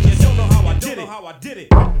suckers and you don't know how I did it.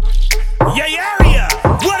 Yeah, area.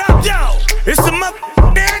 What up, yo? It's the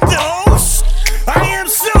Nandos. I am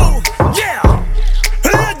Sue. Yeah.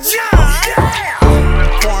 John. Yeah.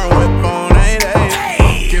 Foreign whip on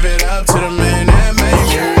 8-8. Give it up to the man that made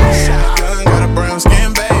me. Shotgun, got a brown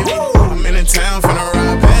skin, baby. I'm in the town, finna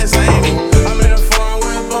ride past Laney. I'm in a foreign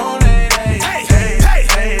whip on 8-8.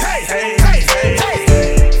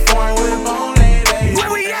 Foreign whip on 8-8.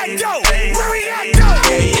 Where we at, go? Where we at, go?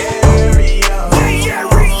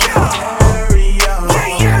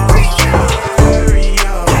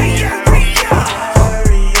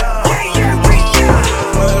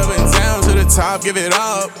 Give it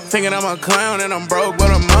up, thinking I'm a clown and I'm broke, but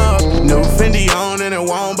I'm up. New Fendi on and it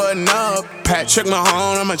won't button up. Patrick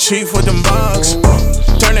Mahone, I'm a chief with them bucks.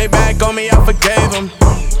 Turn they back on me, I forgave them.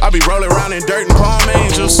 I be rolling around in dirt and palm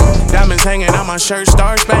angels. Diamonds hanging out my shirt,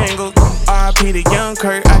 star spangled. R.I.P. to young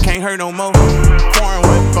Kurt, I can't hurt no more. Foreign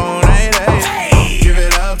whip on 8-8. Give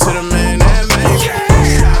it up to the man that made me.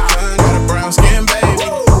 Shotgun, got a brown skin, baby.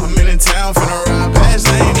 I'm in the town, finna ride past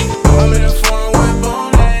Laney. I'm in a foreign whip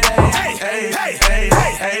on 8-8.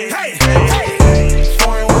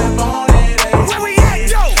 Foreign whip on 8-8. Where we at,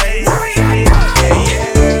 yo? Where we at,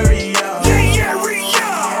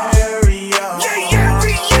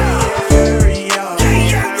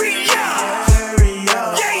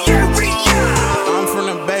 I'm from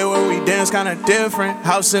the Bay where we dance kinda different.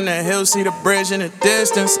 House in the hills, see the bridge in the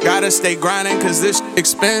distance. Gotta stay grinding cause this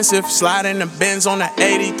expensive. Sliding the Benz on the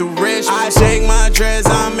 80 through Rich. I shake my dreads,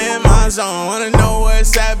 I'm in my zone. Wanna know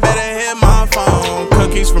what's at, better hit my phone.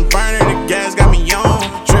 Cookies from burner, the gas got me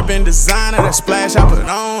on. Drippin' designer, the splash I put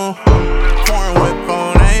on. Foreign whip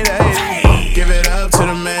on 8-8. Give it up to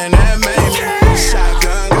the man that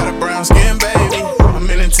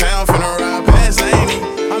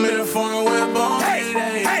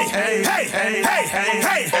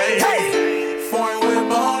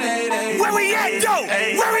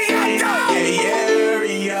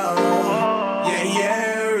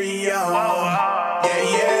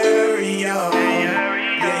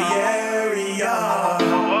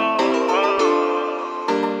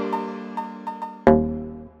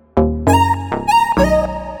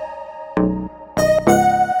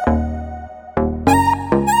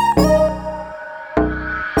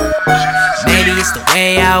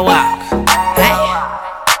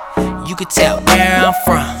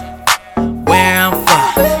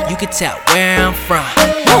could tell where I'm from.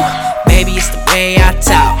 Woo. Baby, it's the way I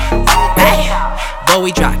talk. Hey, but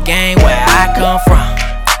we drop gang where I come from.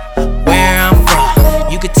 Where I'm from,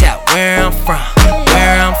 you could tell where I'm from.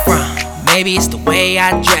 Where I'm from, maybe it's the way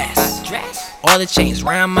I dress. All the chains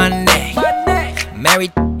round my neck.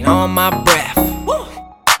 Married on my breath.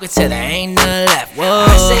 You could tell there ain't none left. Whoa.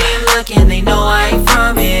 I say you look and they know I ain't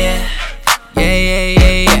from here.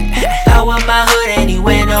 Yeah. I want my hood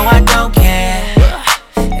anywhere, no I don't care.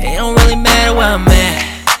 It don't really matter where I'm at.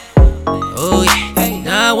 Oh yeah,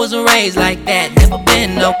 no I wasn't raised like that, never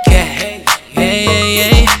been okay.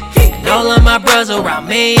 Yeah. And all of my bros around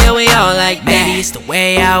me, yeah we all like that. Maybe it's the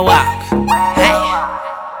way I walk. Hey,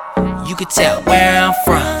 you could tell where I'm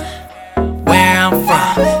from. Where I'm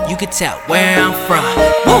from, you could tell where I'm from.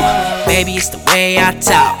 Woo. Baby, it's the way I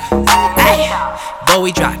talk. Hey, but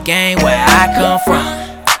we drop gang where I come from.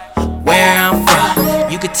 Where I'm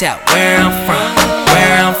from, you could tell where I'm from.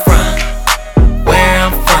 Where I'm from, where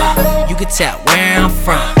I'm from, you could tell where I'm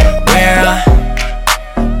from. Where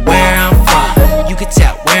I'm from, you could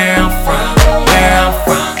tell where I'm from. Where I'm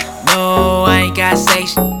from, no, I ain't got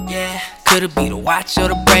station. Yeah, could've be the watch or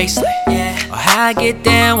the bracelet. Yeah, or how I get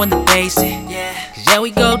down when the bass hit. Cause yeah,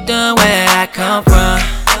 we go down where I come from.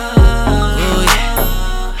 Ooh,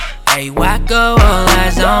 yeah. Everywhere I go, all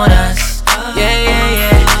eyes on us.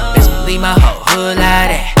 Yeah. Best believe my whole hood like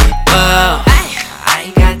that. Whoa, I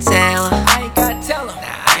ain't got to tell her. Nah, I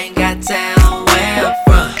ain't got to tell her where I'm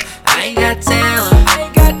from. I ain't got to tell her.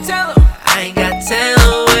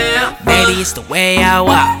 Where I'm from. Maybe it's the way I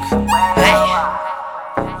walk.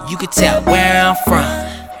 Hey, you could tell where I'm from.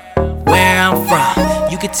 Where I'm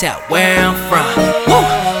from, you could tell where I'm from. Woo.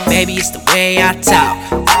 Baby, it's the way I talk.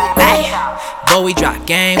 Hey, but we drop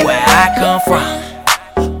gang where I come from.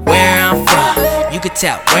 Where I'm from, you could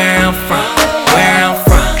tell where I'm from. Where I'm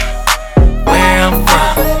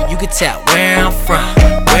from, you could tell where I'm from.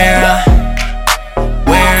 Where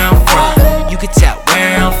I'm from, you could tell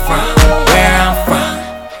where I'm from. Where I'm from,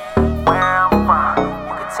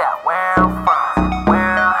 you could tell where I'm from.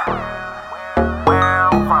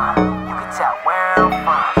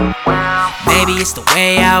 Maybe it's the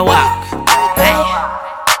way I walk. Hey,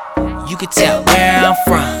 you could tell where I'm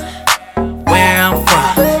from. Where I'm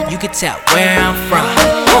from, you could tell where I'm from.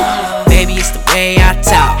 Woo. Maybe it's the way I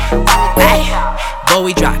talk. Hey, but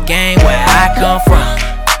we drop gang where I come from.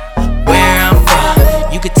 Where I'm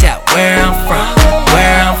from, you could tell where I'm from.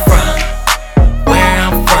 Where I'm from,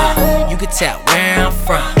 you could tell where I'm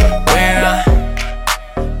from. Where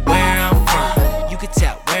I'm from, you could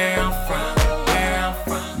tell where I'm from.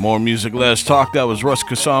 More music, less talk. That was Russ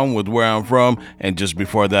Kassan with Where I'm From. And just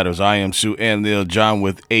before that, it was I Am Sue and Lil Jon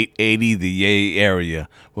with 880, the Yay Area.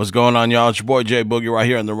 What's going on, y'all? It's your boy J-Boogie right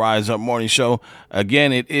here on the Rise Up Morning Show.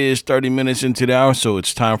 Again, it is 30 minutes into the hour, so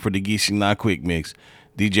it's time for the Geesing Not Quick Mix.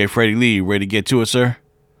 DJ Freddy Lee, ready to get to it, sir?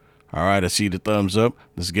 All right, I see the thumbs up.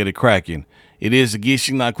 Let's get it cracking. It is the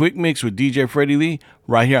Geesing Not Quick Mix with DJ Freddy Lee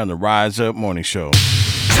right here on the Rise Up Morning Show.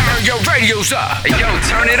 Turn your radios up. Yo,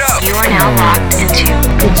 turn it up. You are now locked into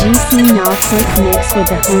the GC Not Quick Mix with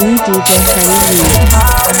the homie DJ Freddy Lee.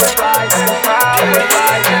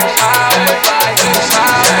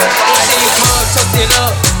 Tucked it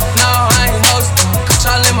up, no, I ain't host.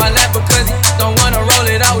 Y'all in my lap because he don't wanna roll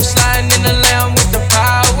it. I was sliding in the lamb with the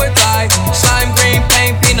power glide. Slime green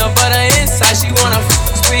paint, peanut butter inside. She wanna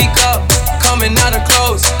speak up, coming out of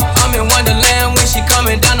clothes. I'm in Wonderland when she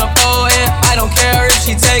coming down the pole, and I don't care if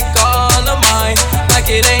she take all of mine. Like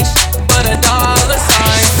it ain't but $1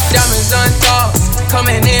 sign. Diamonds unthought,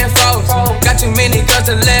 coming in froze. Got too many girls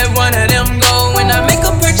to let one of them go. When I make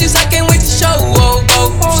a purchase, I can't wait to show.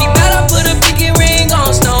 She better put a pinky ring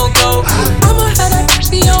on Snow Globe. I'ma have that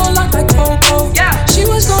be on lock like Coco. Yeah. She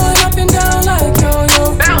was going up and down like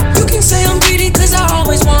yo-yo. You can say I'm greedy cause I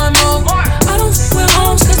always want more. I don't f with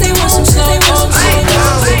homes cause they want some slow-mo.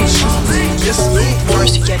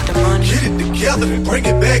 First you get the money, get it together, bring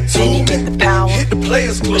it back to me. Then you get the power, hit the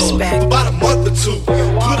Players Club, respect. About a month or two,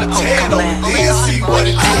 put a tan on it, then see what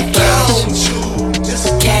it do down with you.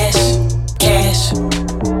 Just cash,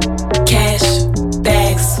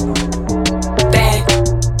 bags, bag.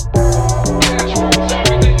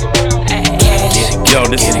 Yo,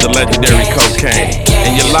 this is the legendary Cocaine,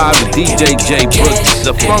 and you're live with DJ J-Boogie,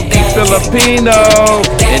 the funky Filipino,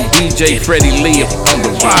 and DJ Freddy Lee on the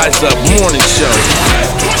Rise Up Morning Show.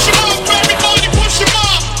 Push 'em up, everybody, push 'em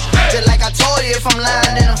up. Just like I told you, if I'm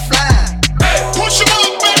lying, then I'm flying. Push 'em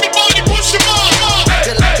up, everybody, push 'em up.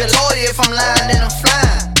 Just told you, if I'm lying, then I'm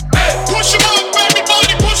flying. Push 'em up,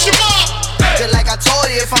 everybody, push 'em up. Just like I told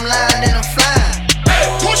you, if I'm lying, then I'm flying.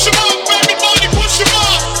 Push 'em up, everybody, push 'em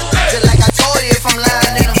up. Just like I told you, if I'm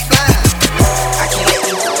lying, then I'm flying.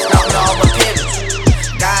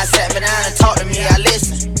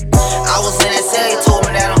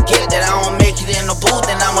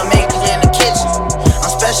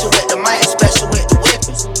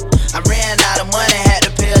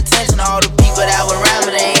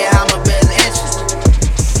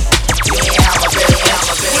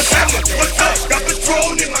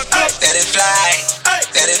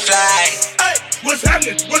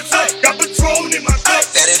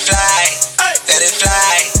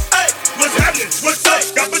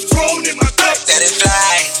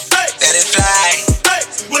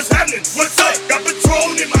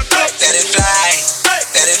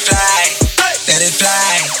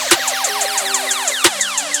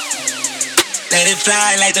 Let it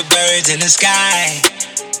fly like the birds in the sky.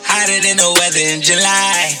 Hotter than the weather in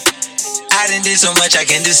July. I done did so much I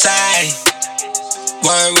can decide.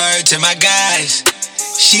 Word to my guys.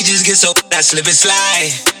 She just gets so I slip and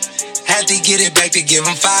slide. Had to get it back to give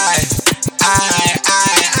him 5.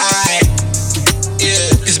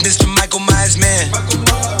 Yeah, it's Mr. Michael Myers, man.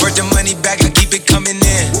 Worth the money back, I keep it coming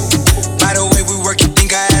in. By the way we work, you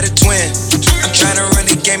think I had a twin. I'm tryna run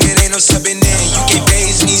the game, it ain't no subbing in. You can't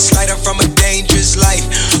phase me, slide up from a dangerous life.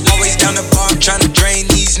 Always down the bar, I'm tryna drain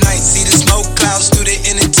these nights. See the smoke clouds through the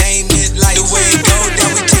entertainment light. The way it go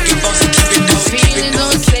down, we take it both and keep it dope. Feeling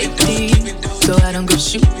on safety, so I don't go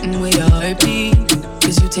shooting where your heart beat.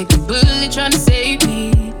 Cause you take the bullet tryna save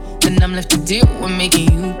me. Then I'm left to deal with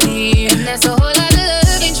making you bleed. And that's a whole lot of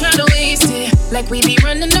love, ain't tryna waste it. Like we be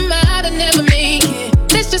running them out and never make it.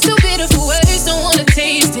 That's just too bitter for words, don't wanna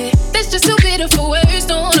taste it. That's just too bitter for words,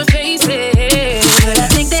 don't wanna face it. But I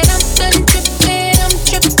think that I'm done tripping, I'm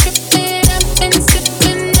tripping, I've been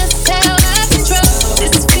sipping, that's how I control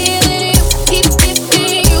this feeling. You keep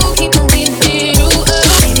giving, you keep on getting you.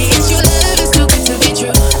 Baby, it's your love, it's too good to be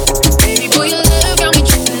true. Baby boy, your love got me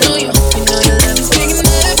tripping on you. You know your love is big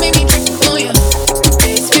enough, made me tripping on you.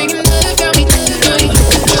 It's big enough, got me tripping on you.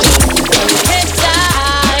 Heads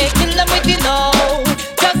high, kill them with the no.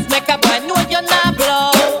 Just make a boy know you're not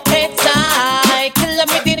blow. Heads high, kill them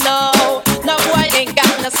with the no. No boy ain't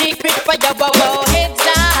got no secret for your bow. Heads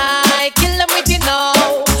high, kill them with the no.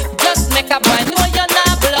 Just make a boy know you're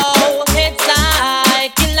not blow. Heads high,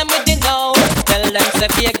 kill them with the no. Tell them to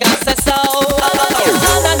be a gas so. Na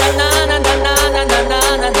na na na na na na na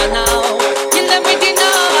na na na. Kill them with the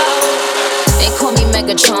no. They call me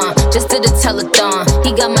Megatron, just did a telethon.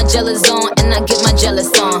 He got my jealous on, and I get my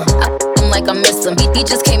jealous on. I him like I miss him. He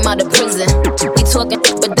just came out of prison. He talking,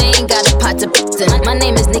 but they ain't got a pot to piss in. My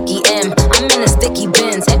name is Nikki M. I'm in a sticky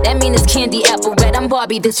bins. That mean it's candy apple red. I'm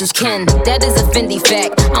Barbie, this is Ken. That is a Fendi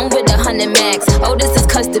fact. I'm with 100 max. Oh, this is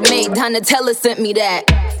custom made. Donatella sent me that.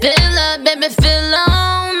 Fill up, baby, fill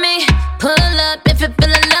on me. Pull up if you're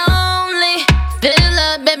feeling lonely. Fill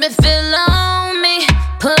up, baby, fill on me.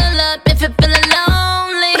 Pull up if you're feeling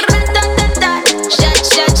lonely.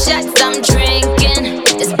 Shots, I'm drinking.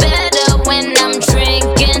 It's better when I'm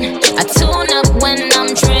drinking. I tune up when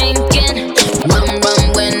I'm drinking. Rum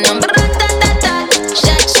when I'm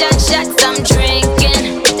shots, I'm drinking.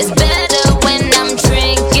 It's better when I'm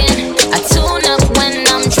drinking. I tune up when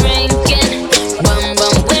I'm drinking. Rum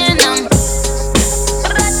when I'm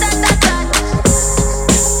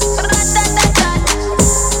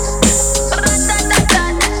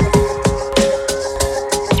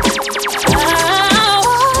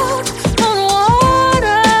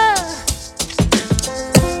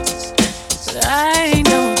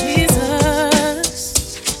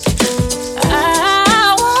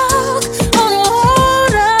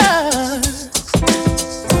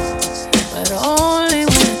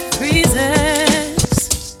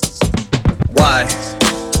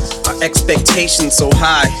Expectations so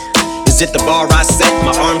high. Is it the bar I set?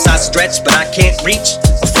 My arms I stretch, but I can't reach.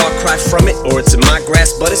 A far cry from it, or it's in my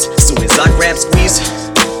grasp, but as soon as I grab squeeze,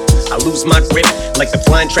 I lose my grip like the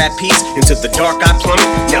flying trapeze. Into the dark I plummet.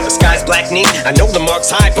 Now the sky's black knee. I know the mark's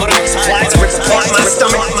high, but it slides rips apart my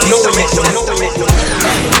stomach. No limit.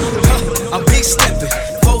 I'm big stepping,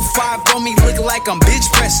 4-5 on me, looking like I'm bitch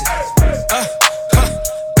pressing.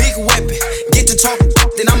 Big weapon, get to talk,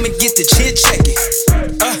 then I'ma get the chit checking.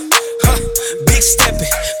 Big stepping,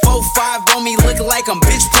 4-5 on me, looking like I'm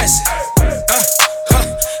bitch pressing.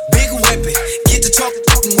 Big weapon, get to talk,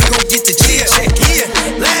 then we gon' get the chit checking. Yeah,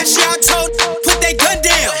 last year I told, put that gun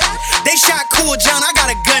down. They shot Cool John, I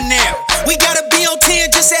got a gun now. We gotta be on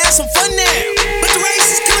 10 just to have some fun now. But the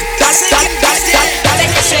race is good, dale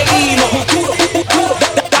que seguimos, duro, duro.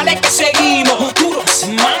 Dale que seguimos, duro.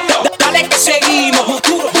 Mando, dale que seguimos,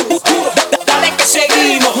 duro, duro. Dale que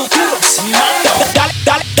seguimos, duro. Mando,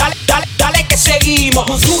 dale que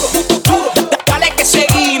seguimos, duro, duro. Dale que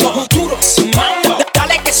seguimos, duro. Mando,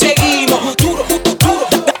 dale que seguimos, duro, duro.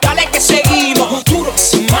 Dale que seguimos, duro.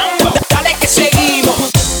 Mando, dale que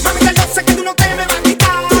seguimos. Mami, que yo sé que tú no te me vas a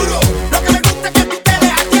quitar. Duro. Lo que me gusta es que tú te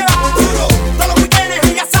dejas llevar. Duro. Todos los weekends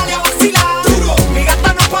ella sale a vacilar. Duro. Mi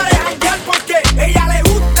gata no puede janguear porque ella le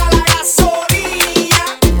gusta la gasolina.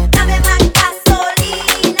 Dame más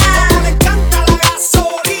gasolina. Le encanta la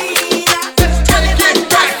gasolina. Dame más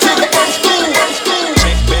gasolina.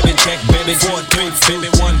 Check baby 4 3 Philly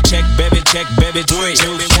 1 check baby 3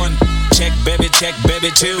 Philly 1 check baby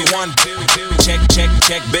 2 1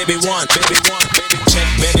 check baby 1 check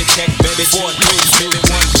baby 4 3 Philly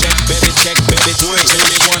 1 check baby 3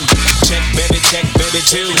 Philly 1 check baby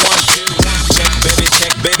 2 1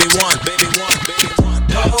 check baby 1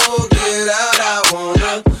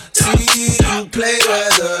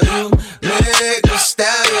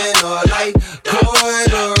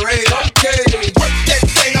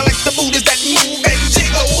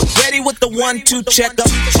 1, 2, check up.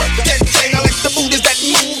 I like the booties that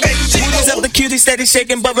move and jiggle. Booties of the cutie, steady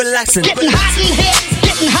shaking but relaxing. Getting hot in here,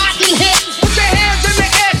 getting hot in here. Put your hands in the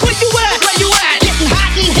air, where you at? Where you at? Getting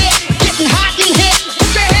hot in here, getting hot in here. Put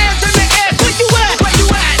your hands in the air, where you at? Where you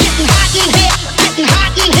at? Getting hot in here, getting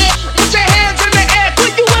hot in here. Put your hands in the air, where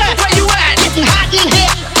you at? Where you at? Getting hot in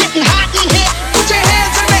here, getting hot in here. Put your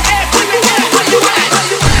hands in the air, where you at? Where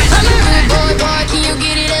you at? Come here, rude boy, boy, can you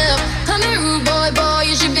get it up? Come here, rude boy, boy,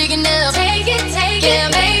 is you big enough? Take it, yeah,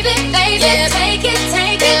 baby, baby, yeah, take it,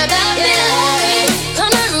 yeah,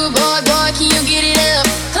 come here, rude boy, boy, can you get it up?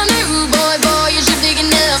 Come here, rude boy, boy, is you big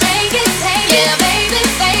enough? Take it, yeah, baby,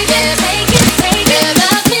 baby, yeah, take it, yeah,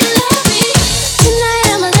 love me. Tonight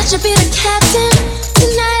I'ma let you be the captain.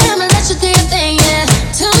 Tonight I'ma let you do your thing, yeah.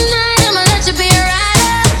 Tonight I'ma let you be a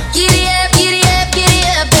rider. Giddy up, giddy up, giddy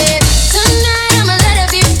up, babe. Tonight I'ma let it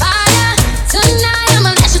be fire. Tonight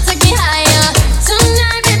I'ma let you take me higher.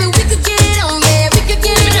 Tonight, baby, we could get it on, yeah. We could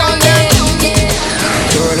get it on, yeah.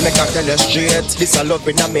 Girl, make I tell you straight. This a love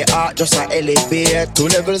in my heart, just a elevate. 2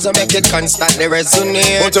 levels I make it constantly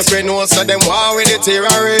resonate. But if you know so them war with it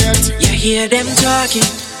deteriorate. You hear them talking,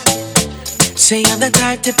 say I'm the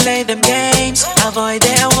type to play them games. Avoid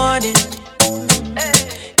their warning.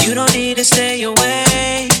 You don't need to stay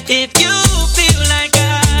away. If you feel like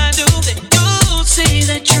I do, then you'll see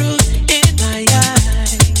the truth in my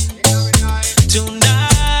eyes tonight.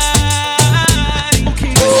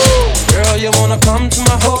 Girl, you wanna come to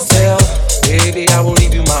my hotel? Baby, I will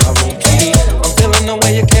leave you my room key. I'm feeling the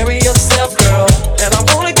way you carry yourself, girl, and I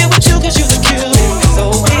wanna get with you 'cause you the cutest.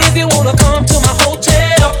 So if you wanna come to my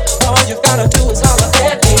hotel, all you gotta do is holler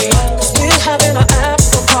at me. 'Cause we're having an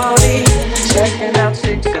after party. Checking out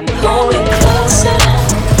 6 in the morning. Closer,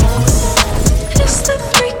 it's the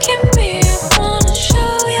freak in me. I wanna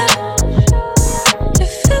show ya.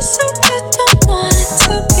 It feels so good, don't want it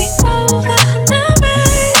to be over. Now,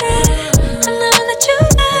 baby, I know that you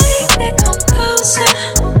like it. Come closer.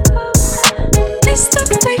 It's the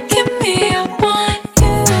freak in me. I want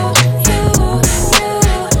you, you, you.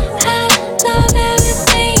 I love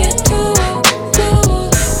everything you do, do,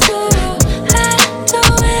 do. I do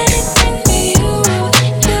anything for you,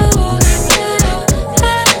 you, you.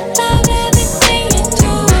 I love everything you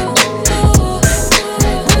do, do, do.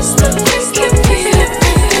 It's the freak in me.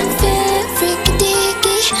 I'm feeling freaky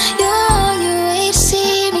deaky. You're all you wait to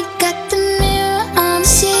see me. Got the mirror on the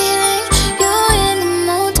ceiling. You're in the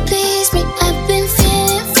mood to please me. I've been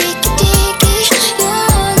feeling freaky deaky. You're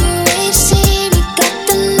all you wait to see me. Got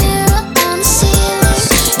the mirror on the ceiling.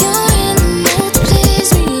 You're in the mood to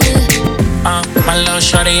please me. My little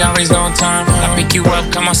shorty always on time. I pick you up,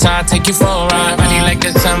 come outside, take you for a ride. Body like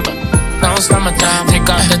December, no summertime. Take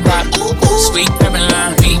off the top, sweet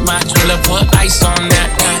Caroline. Beat my jeweler, put ice on that.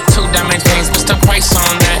 2 diamond chains, what's the price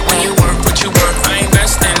on that? When you work, what you work, I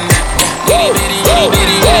invest in that. Itty bitty, itty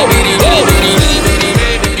bitty, itty bitty, itty bitty, itty bitty,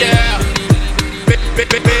 baby girl,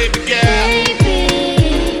 baby girl,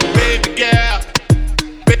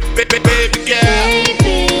 baby girl, baby girl,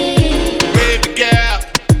 baby girl,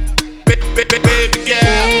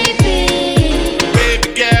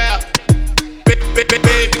 baby girl,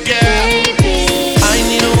 baby girl. I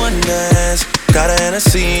need a one dance, got a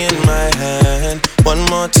Hennessy in my hand. One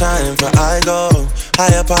more time before I go.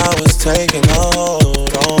 Higher powers taking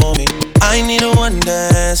hold on me. I need a one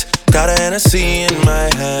dance, got a Hennessy in my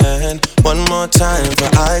hand. One more time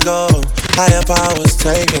before I go. Higher powers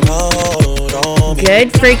taking hold on me.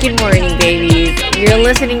 Good freaking morning, babies. You're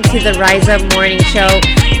listening to the Rise Up Morning Show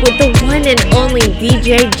with the one and only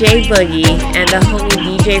DJ J-Boogie and the homie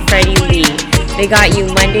DJ Freddy Lee. They got you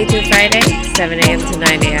Monday through Friday, 7 a.m. to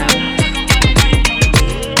 9 a.m.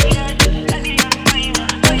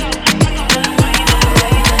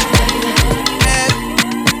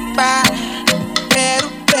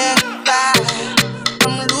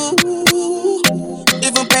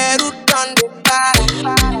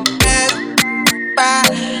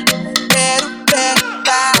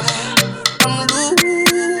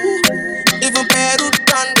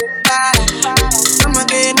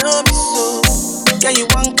 Yeah, you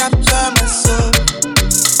won't capture my soul.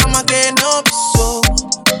 I'ma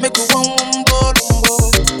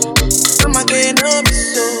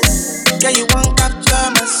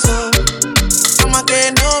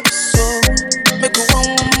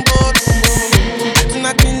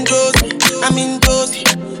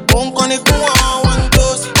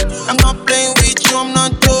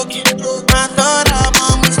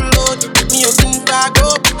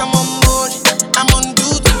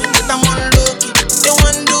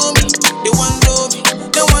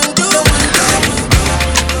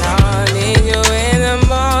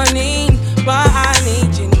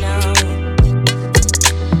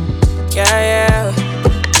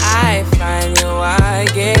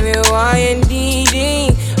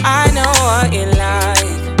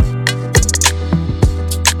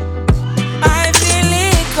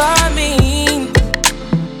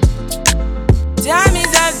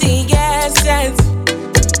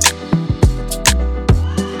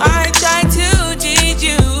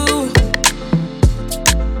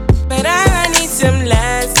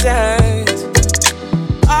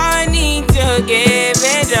to give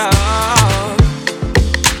it all.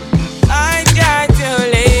 I try to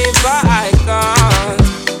leave, but I can't.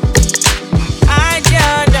 I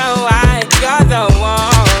don't know why you're the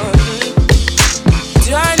one.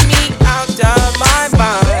 Turn me out of my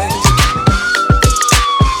mind.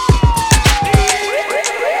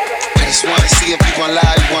 I just wanna see if you gon'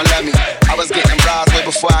 lie, you gon' love me. I was getting bras way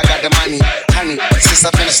before I got the money. Honey, since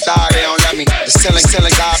I've been a star, they don't love me. Just tilling,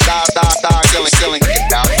 tilling, tilling.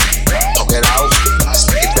 Get out, poke it out,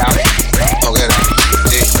 stick it out, poke it out.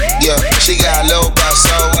 Yeah, she got a little buff,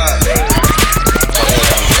 so poke it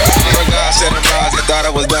out. Oh God, said the bras, I thought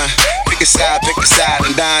I was done. Pick a side,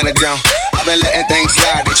 and dying to jump. I've been letting things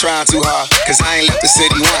slide, they trying too hard. Cause I ain't left the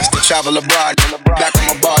city once to travel abroad. Back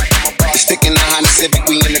on my bar, they sticking the Honda Civic,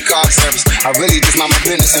 we in the car service. I really just mind my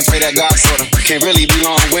business and pray that God sort them. Can't really be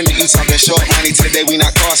long-winded, you talking short money. Today we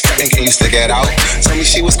not cost cutting, can you stick it out? Told me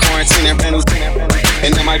she was quarantining, brand new.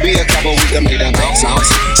 And there might be a couple weeks that made them bounce.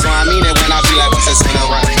 So I mean it when I be like, what's this in the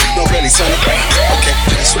right? Don't really turn it back. Okay,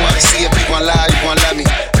 just wanna see if you gon' lie, you gon' love me.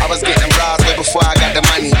 I was getting bras way before I got the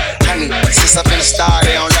money. Honey, since I've been a star,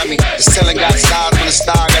 they don't love me. Just telling got stars when the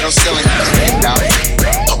star got no ceiling. Stick it out,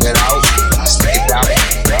 poke it out, stick it out,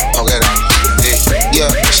 poke it out. Yeah,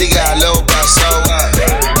 she got a little buff, so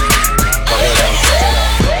poke it out.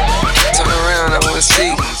 Turn around, I wanna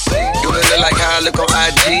see. Do it look like how I look on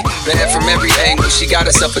IG? Bad from every angle. She got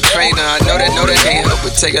herself a trainer. I know that can't help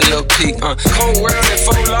but take a little peek. Cold world and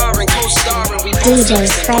full Lauren, co-starring. DJ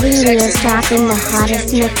Freddy Lee is dropping the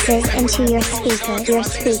hottest mixes into your speaker.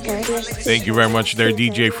 Thank you very much there,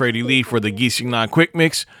 DJ Freddy Lee, for the Geesing Not Quick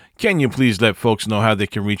Mix. Can you please let folks know how they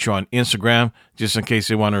can reach you on Instagram, just in case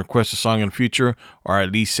they want to request a song in the future, or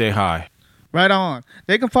at least say hi? Right on.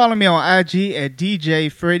 They can follow me on IG at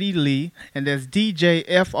DJ Freddy Lee, and that's DJ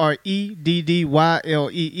FREDDYLEE.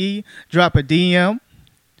 Drop a DM,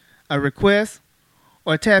 a request,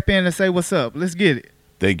 or tap in and say what's up. Let's get it.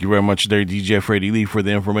 Thank you very much there, DJ Freddy Lee, for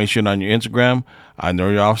the information on your Instagram. I know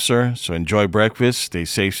you're off, sir, so enjoy breakfast, stay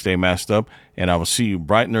safe, stay masked up, and I will see you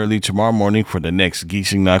bright and early tomorrow morning for the next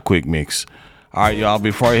Geesing Not Quick Mix. All right, y'all,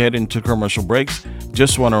 before I head into commercial breaks,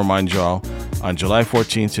 just want to remind y'all, on July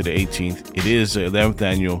 14th to the 18th, it is the 11th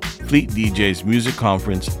annual Fleet DJs Music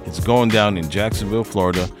Conference. It's going down in Jacksonville,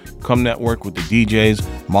 Florida. Come network with the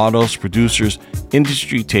DJs, models, producers,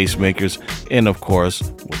 industry tastemakers, and of course,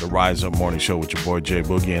 with the Rise Up Morning Show with your boy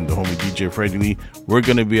J-Boogie and the homie DJ Freddy Lee. We're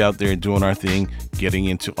going to be out there doing our thing, getting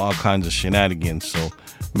into all kinds of shenanigans, so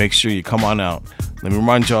make sure you come on out. Let me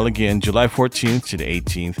remind y'all again, July 14th to the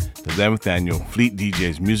 18th, the 11th annual Fleet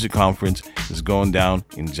DJs Music Conference is going down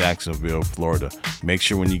in Jacksonville, Florida. Make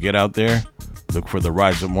sure when you get out there, look for the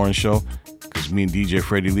Rise Up Morning Show, because me and DJ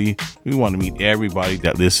Freddy Lee, we want to meet everybody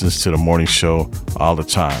that listens to the morning show all the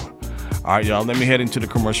time. All right, y'all, let me head into the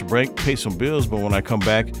commercial break, pay some bills, but when I come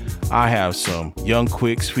back, I have some Young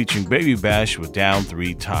Quicks featuring Baby Bash with Down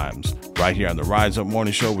 3 Times, right here on the Rise Up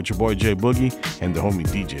Morning Show with your boy J-Boogie and the homie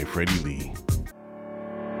DJ Freddy Lee.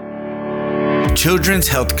 Children's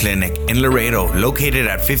Health Clinic in Laredo, located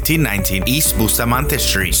at 1519 East Bustamante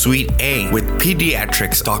Street, Suite A, with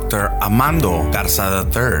pediatrics Dr. Armando Garza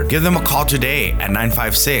III. Give them a call today at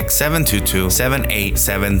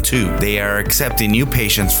 956-722-7872. They are accepting new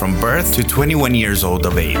patients from birth to 21 years old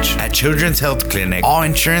of age. At Children's Health Clinic, all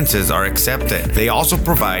insurances are accepted. They also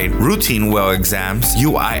provide routine well exams,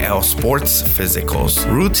 UIL sports physicals,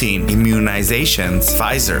 routine immunizations,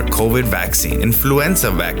 Pfizer COVID vaccine,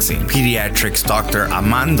 influenza vaccine. Pediatrics Dr.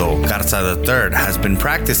 Armando Garza III has been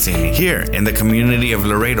practicing here in the community of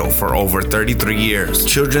Laredo for over 33 years.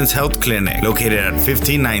 Children's Health Clinic, located at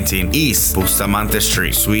 1519 East Bustamante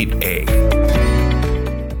Street, Suite A.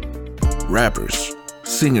 Rappers,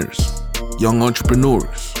 singers, young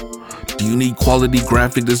entrepreneurs. Do you need quality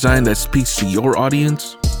graphic design that speaks to your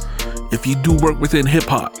audience? If you do work within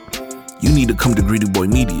hip-hop, you need to come to Greedy Boy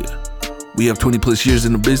Media. We have 20 plus years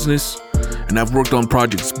in the business, and I've worked on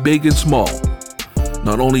projects big and small.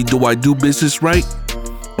 Not only do I do business right,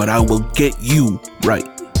 but I will get you right.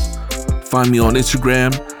 Find me on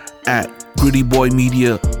Instagram at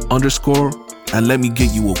GrittyBoyMedia_, and let me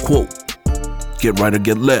get you a quote. Get right or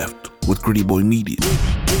get left with Gritty Boy Media.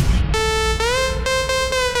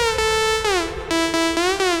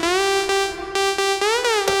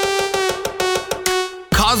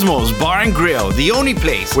 Cosmos Bar and Grill, the only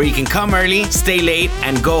place where you can come early, stay late,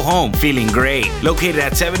 and go home feeling great. Located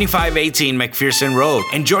at 7518 McPherson Road.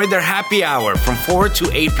 Enjoy their happy hour from 4 to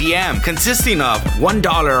 8 p.m., consisting of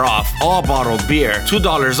 $1 off all bottled beer,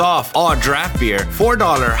 $2 off all draft beer,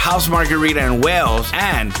 $4 house margarita and Wells,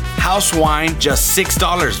 and House wine, just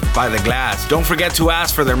 $6 by the glass. Don't forget to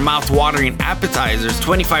ask for their mouth-watering appetizers,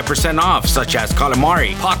 25% off, such as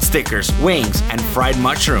calamari, pot stickers, wings, and fried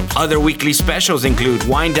mushrooms. Other weekly specials include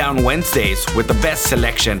Wine Down Wednesdays with the best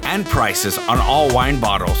selection and prices on all wine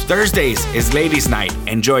bottles. Thursdays is Ladies Night.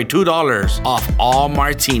 Enjoy $2 off all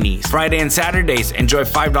martinis. Friday and Saturdays, enjoy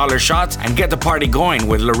 $5 shots and get the party going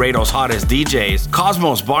with Laredo's hottest DJs.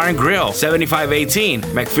 Cosmos Bar and Grill, 7518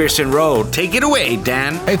 McPherson Road. Take it away,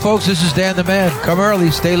 Dan. Hey folks, this is Dan the Man. Come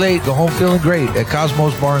early, stay late, go home feeling great at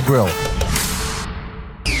Cosmos Bar and Grill.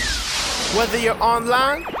 Whether you're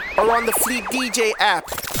online or on the Fleet DJ app.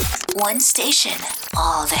 One station,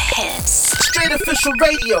 all the hits. Straight official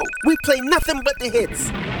radio. We play nothing but the hits.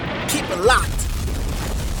 Keep it locked.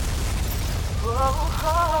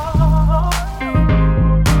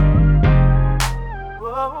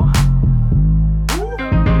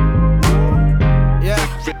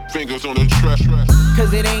 Fingers on the track.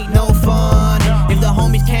 Cause it ain't no fun if the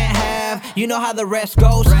homies can't have, you know how the rest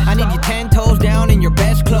goes. I need you 10 toes down in your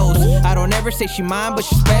best clothes. I don't ever say she mine, but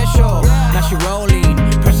she's special. Now she rolling,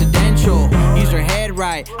 presidential. Use her head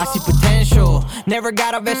right, I see potential. Never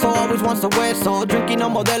got a vessel, always wants a vessel. Drinking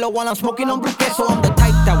on Modelo while I'm smoking on Blue Queso. I'm the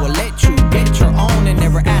type that will let you get your own and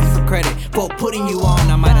never ask for credit for putting you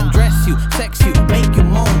on. I might undress you, sex you, make you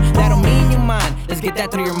moan. That don't mean you mine, let's get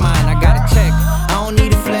that through your mind. I gotta check, I don't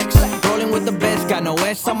need a flex. Rolling with the best, got no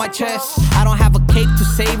S on my chest. I don't have a cake to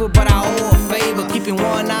savor, but I owe a favor. Keeping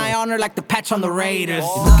one eye on her like the patch on the Raiders.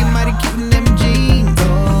 Looking mighty cute in them jeans.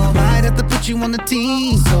 Oh, might have to put you on the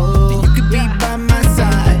team. So you could be by my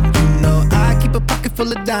side. You know I keep a pocket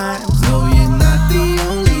full of dimes. No, you're not the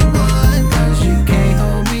only one, cause you can't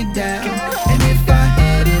hold me down. And if I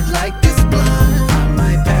had it like this blunt, I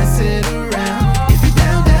might pass it around. If you're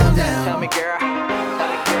down, down, down. Tell me girl,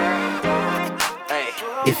 hey.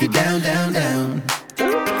 If you're down, down, down.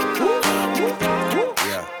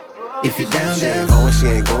 If you're down, down. Going, she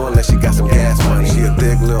ain't going unless she got some gas money. She a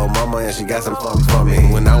thick little mama and she got some funds for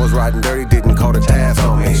me. When I was riding dirty, didn't call the task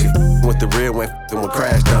on me. She with the real, went with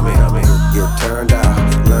crash dummy. Get turned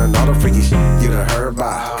out, learned all the freaky shit you done heard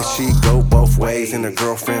about. Cause she go both ways and her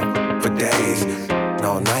girlfriend for days. And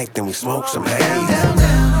all night, then we smoke some haze.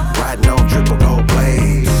 Riding on triple gold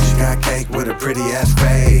blades. She got cake with a pretty ass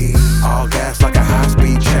face. All gas like a high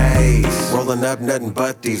speed chase. Rolling up nothing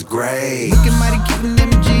but these grays. Looking mighty cute in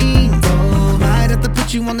them jeans. Oh, might have to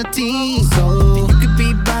put you on the team. So you could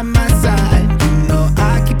be by my side. You know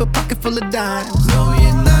I keep a pocket full of dimes. No,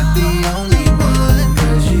 you're not the only one,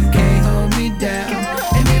 cause you can't hold me down.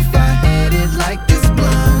 And if I had it like this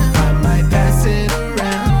blunt, I might pass it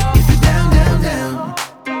around. If you're down, down, down.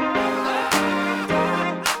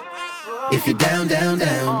 If you're down, down,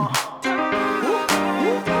 down.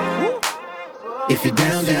 If you're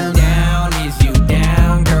down, down, down, is you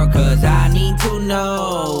down, girl? Cause I need to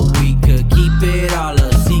know. We could keep it all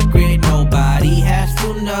a secret, nobody has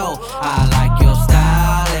to know. I like your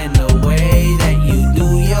style and the way that you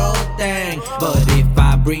do your thing. But if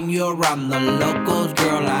I bring you around the locals,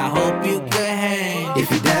 girl, I hope you can hang. If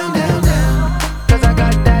you're down, down, down. Cause I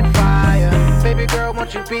got that fire. Baby girl,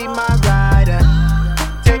 won't you be my rider?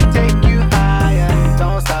 Take you higher.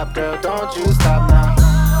 Don't stop, girl, don't you stop now.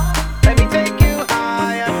 Let me take you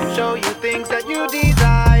higher. Show you things that you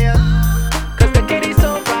desire. Cause the kitty's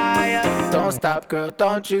so fire. Don't stop, girl,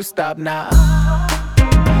 don't you stop now.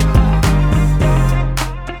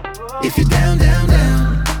 If you're down, down,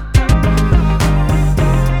 down.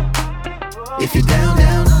 If you're down, down.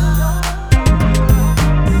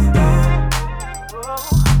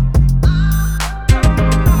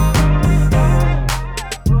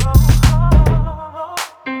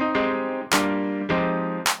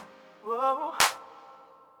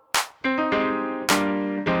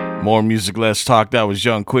 More music, less talk. That was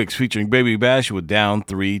Young Quicks featuring Baby Bash with Down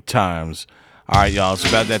 3 Times. All right, y'all, it's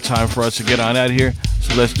about that time for us to get on out of here.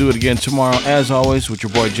 So let's do it again tomorrow, as always, with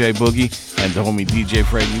your boy J-Boogie and the homie DJ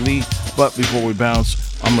Freddy Lee. But before we bounce,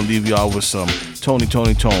 I'm going to leave y'all with some Tony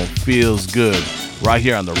Tone, Feels Good, right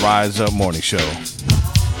here on the Rise Up Morning Show.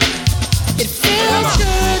 It feels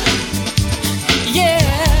good, yeah,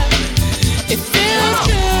 it feels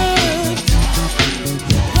good.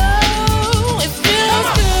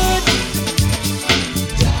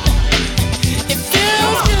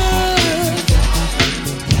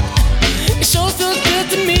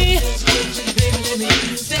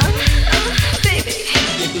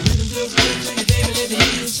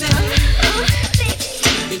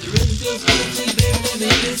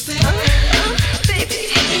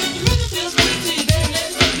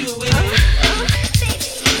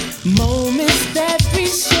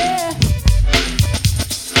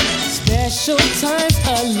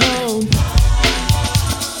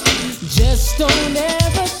 Just don't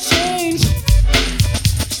ever change.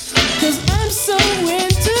 'Cause I'm so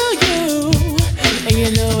into you. And you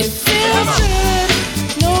know it feels good.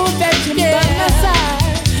 Know that you're by my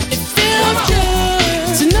side. It feels good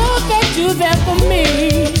to know that you're there for me.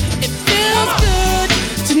 It feels good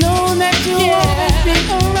to know that you'll always be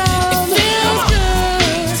around. It feels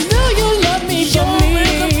good to know you love me for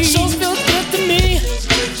me. Shows feel good to me.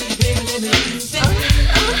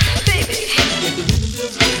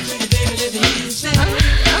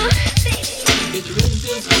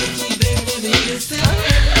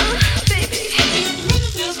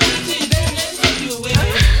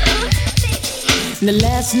 The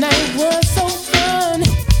last night was so fun,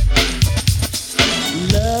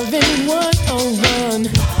 loving one-on-one.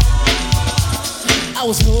 I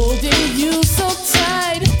was holding you so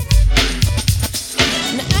tight.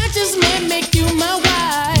 Now I just might make you my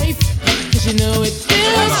wife. 'Cause you know it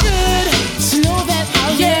feels good to know that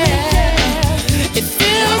I'll it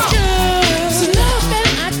feels good to know that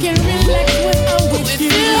I can relax when I'm with you.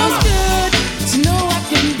 It feels good to know I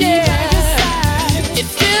can be by your side. It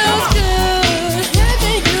feels good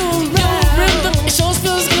having you around. It sure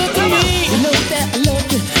feels good to me. You know that I love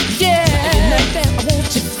you, yeah. You know that I want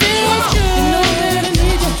you. Feels good. You know that I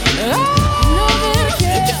need you. You know that I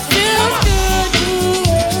care. It feels good,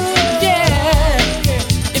 yeah.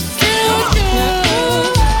 It feels good.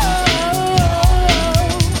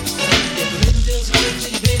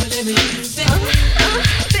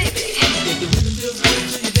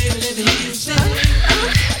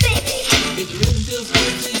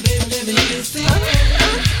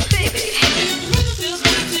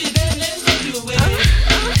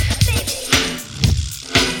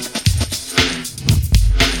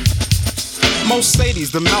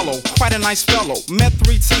 Mercedes, the mellow, quite a nice fellow. Met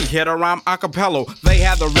 3T, hit a rhyme acapella. They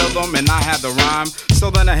had the rhythm and I had the rhyme. So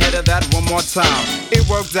then I hit it that one more time. It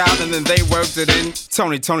worked out and then they worked it in.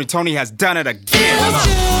 Tony has done it again. Feels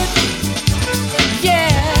good,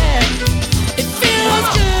 yeah. It feels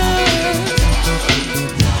good.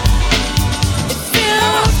 It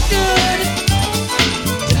feels good.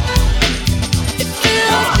 It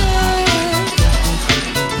feels good.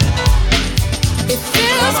 It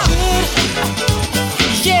feels good.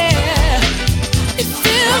 Yeah, it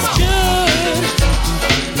feels good.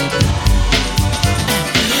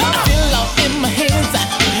 I feel all in my hands. I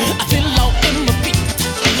feel all in my feet.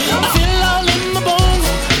 I feel all in my bones.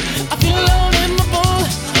 I feel all in my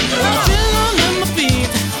bones. I feel all in my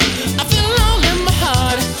feet. I feel all in my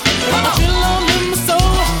heart. I feel all in my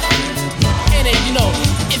soul. And then, you know,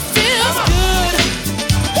 it feels good.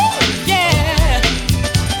 Woo, yeah,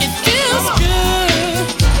 it feels good.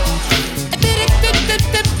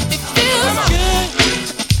 It feels good.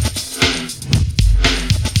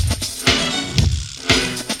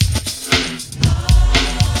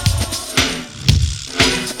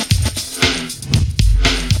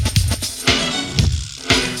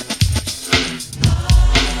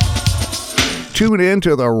 Tune in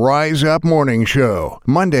to the Rise Up Morning Show,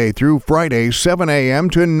 Monday through Friday, 7 a.m.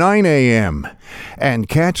 to 9 a.m. And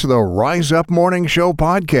catch the Rise Up Morning Show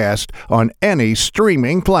podcast on any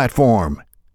streaming platform.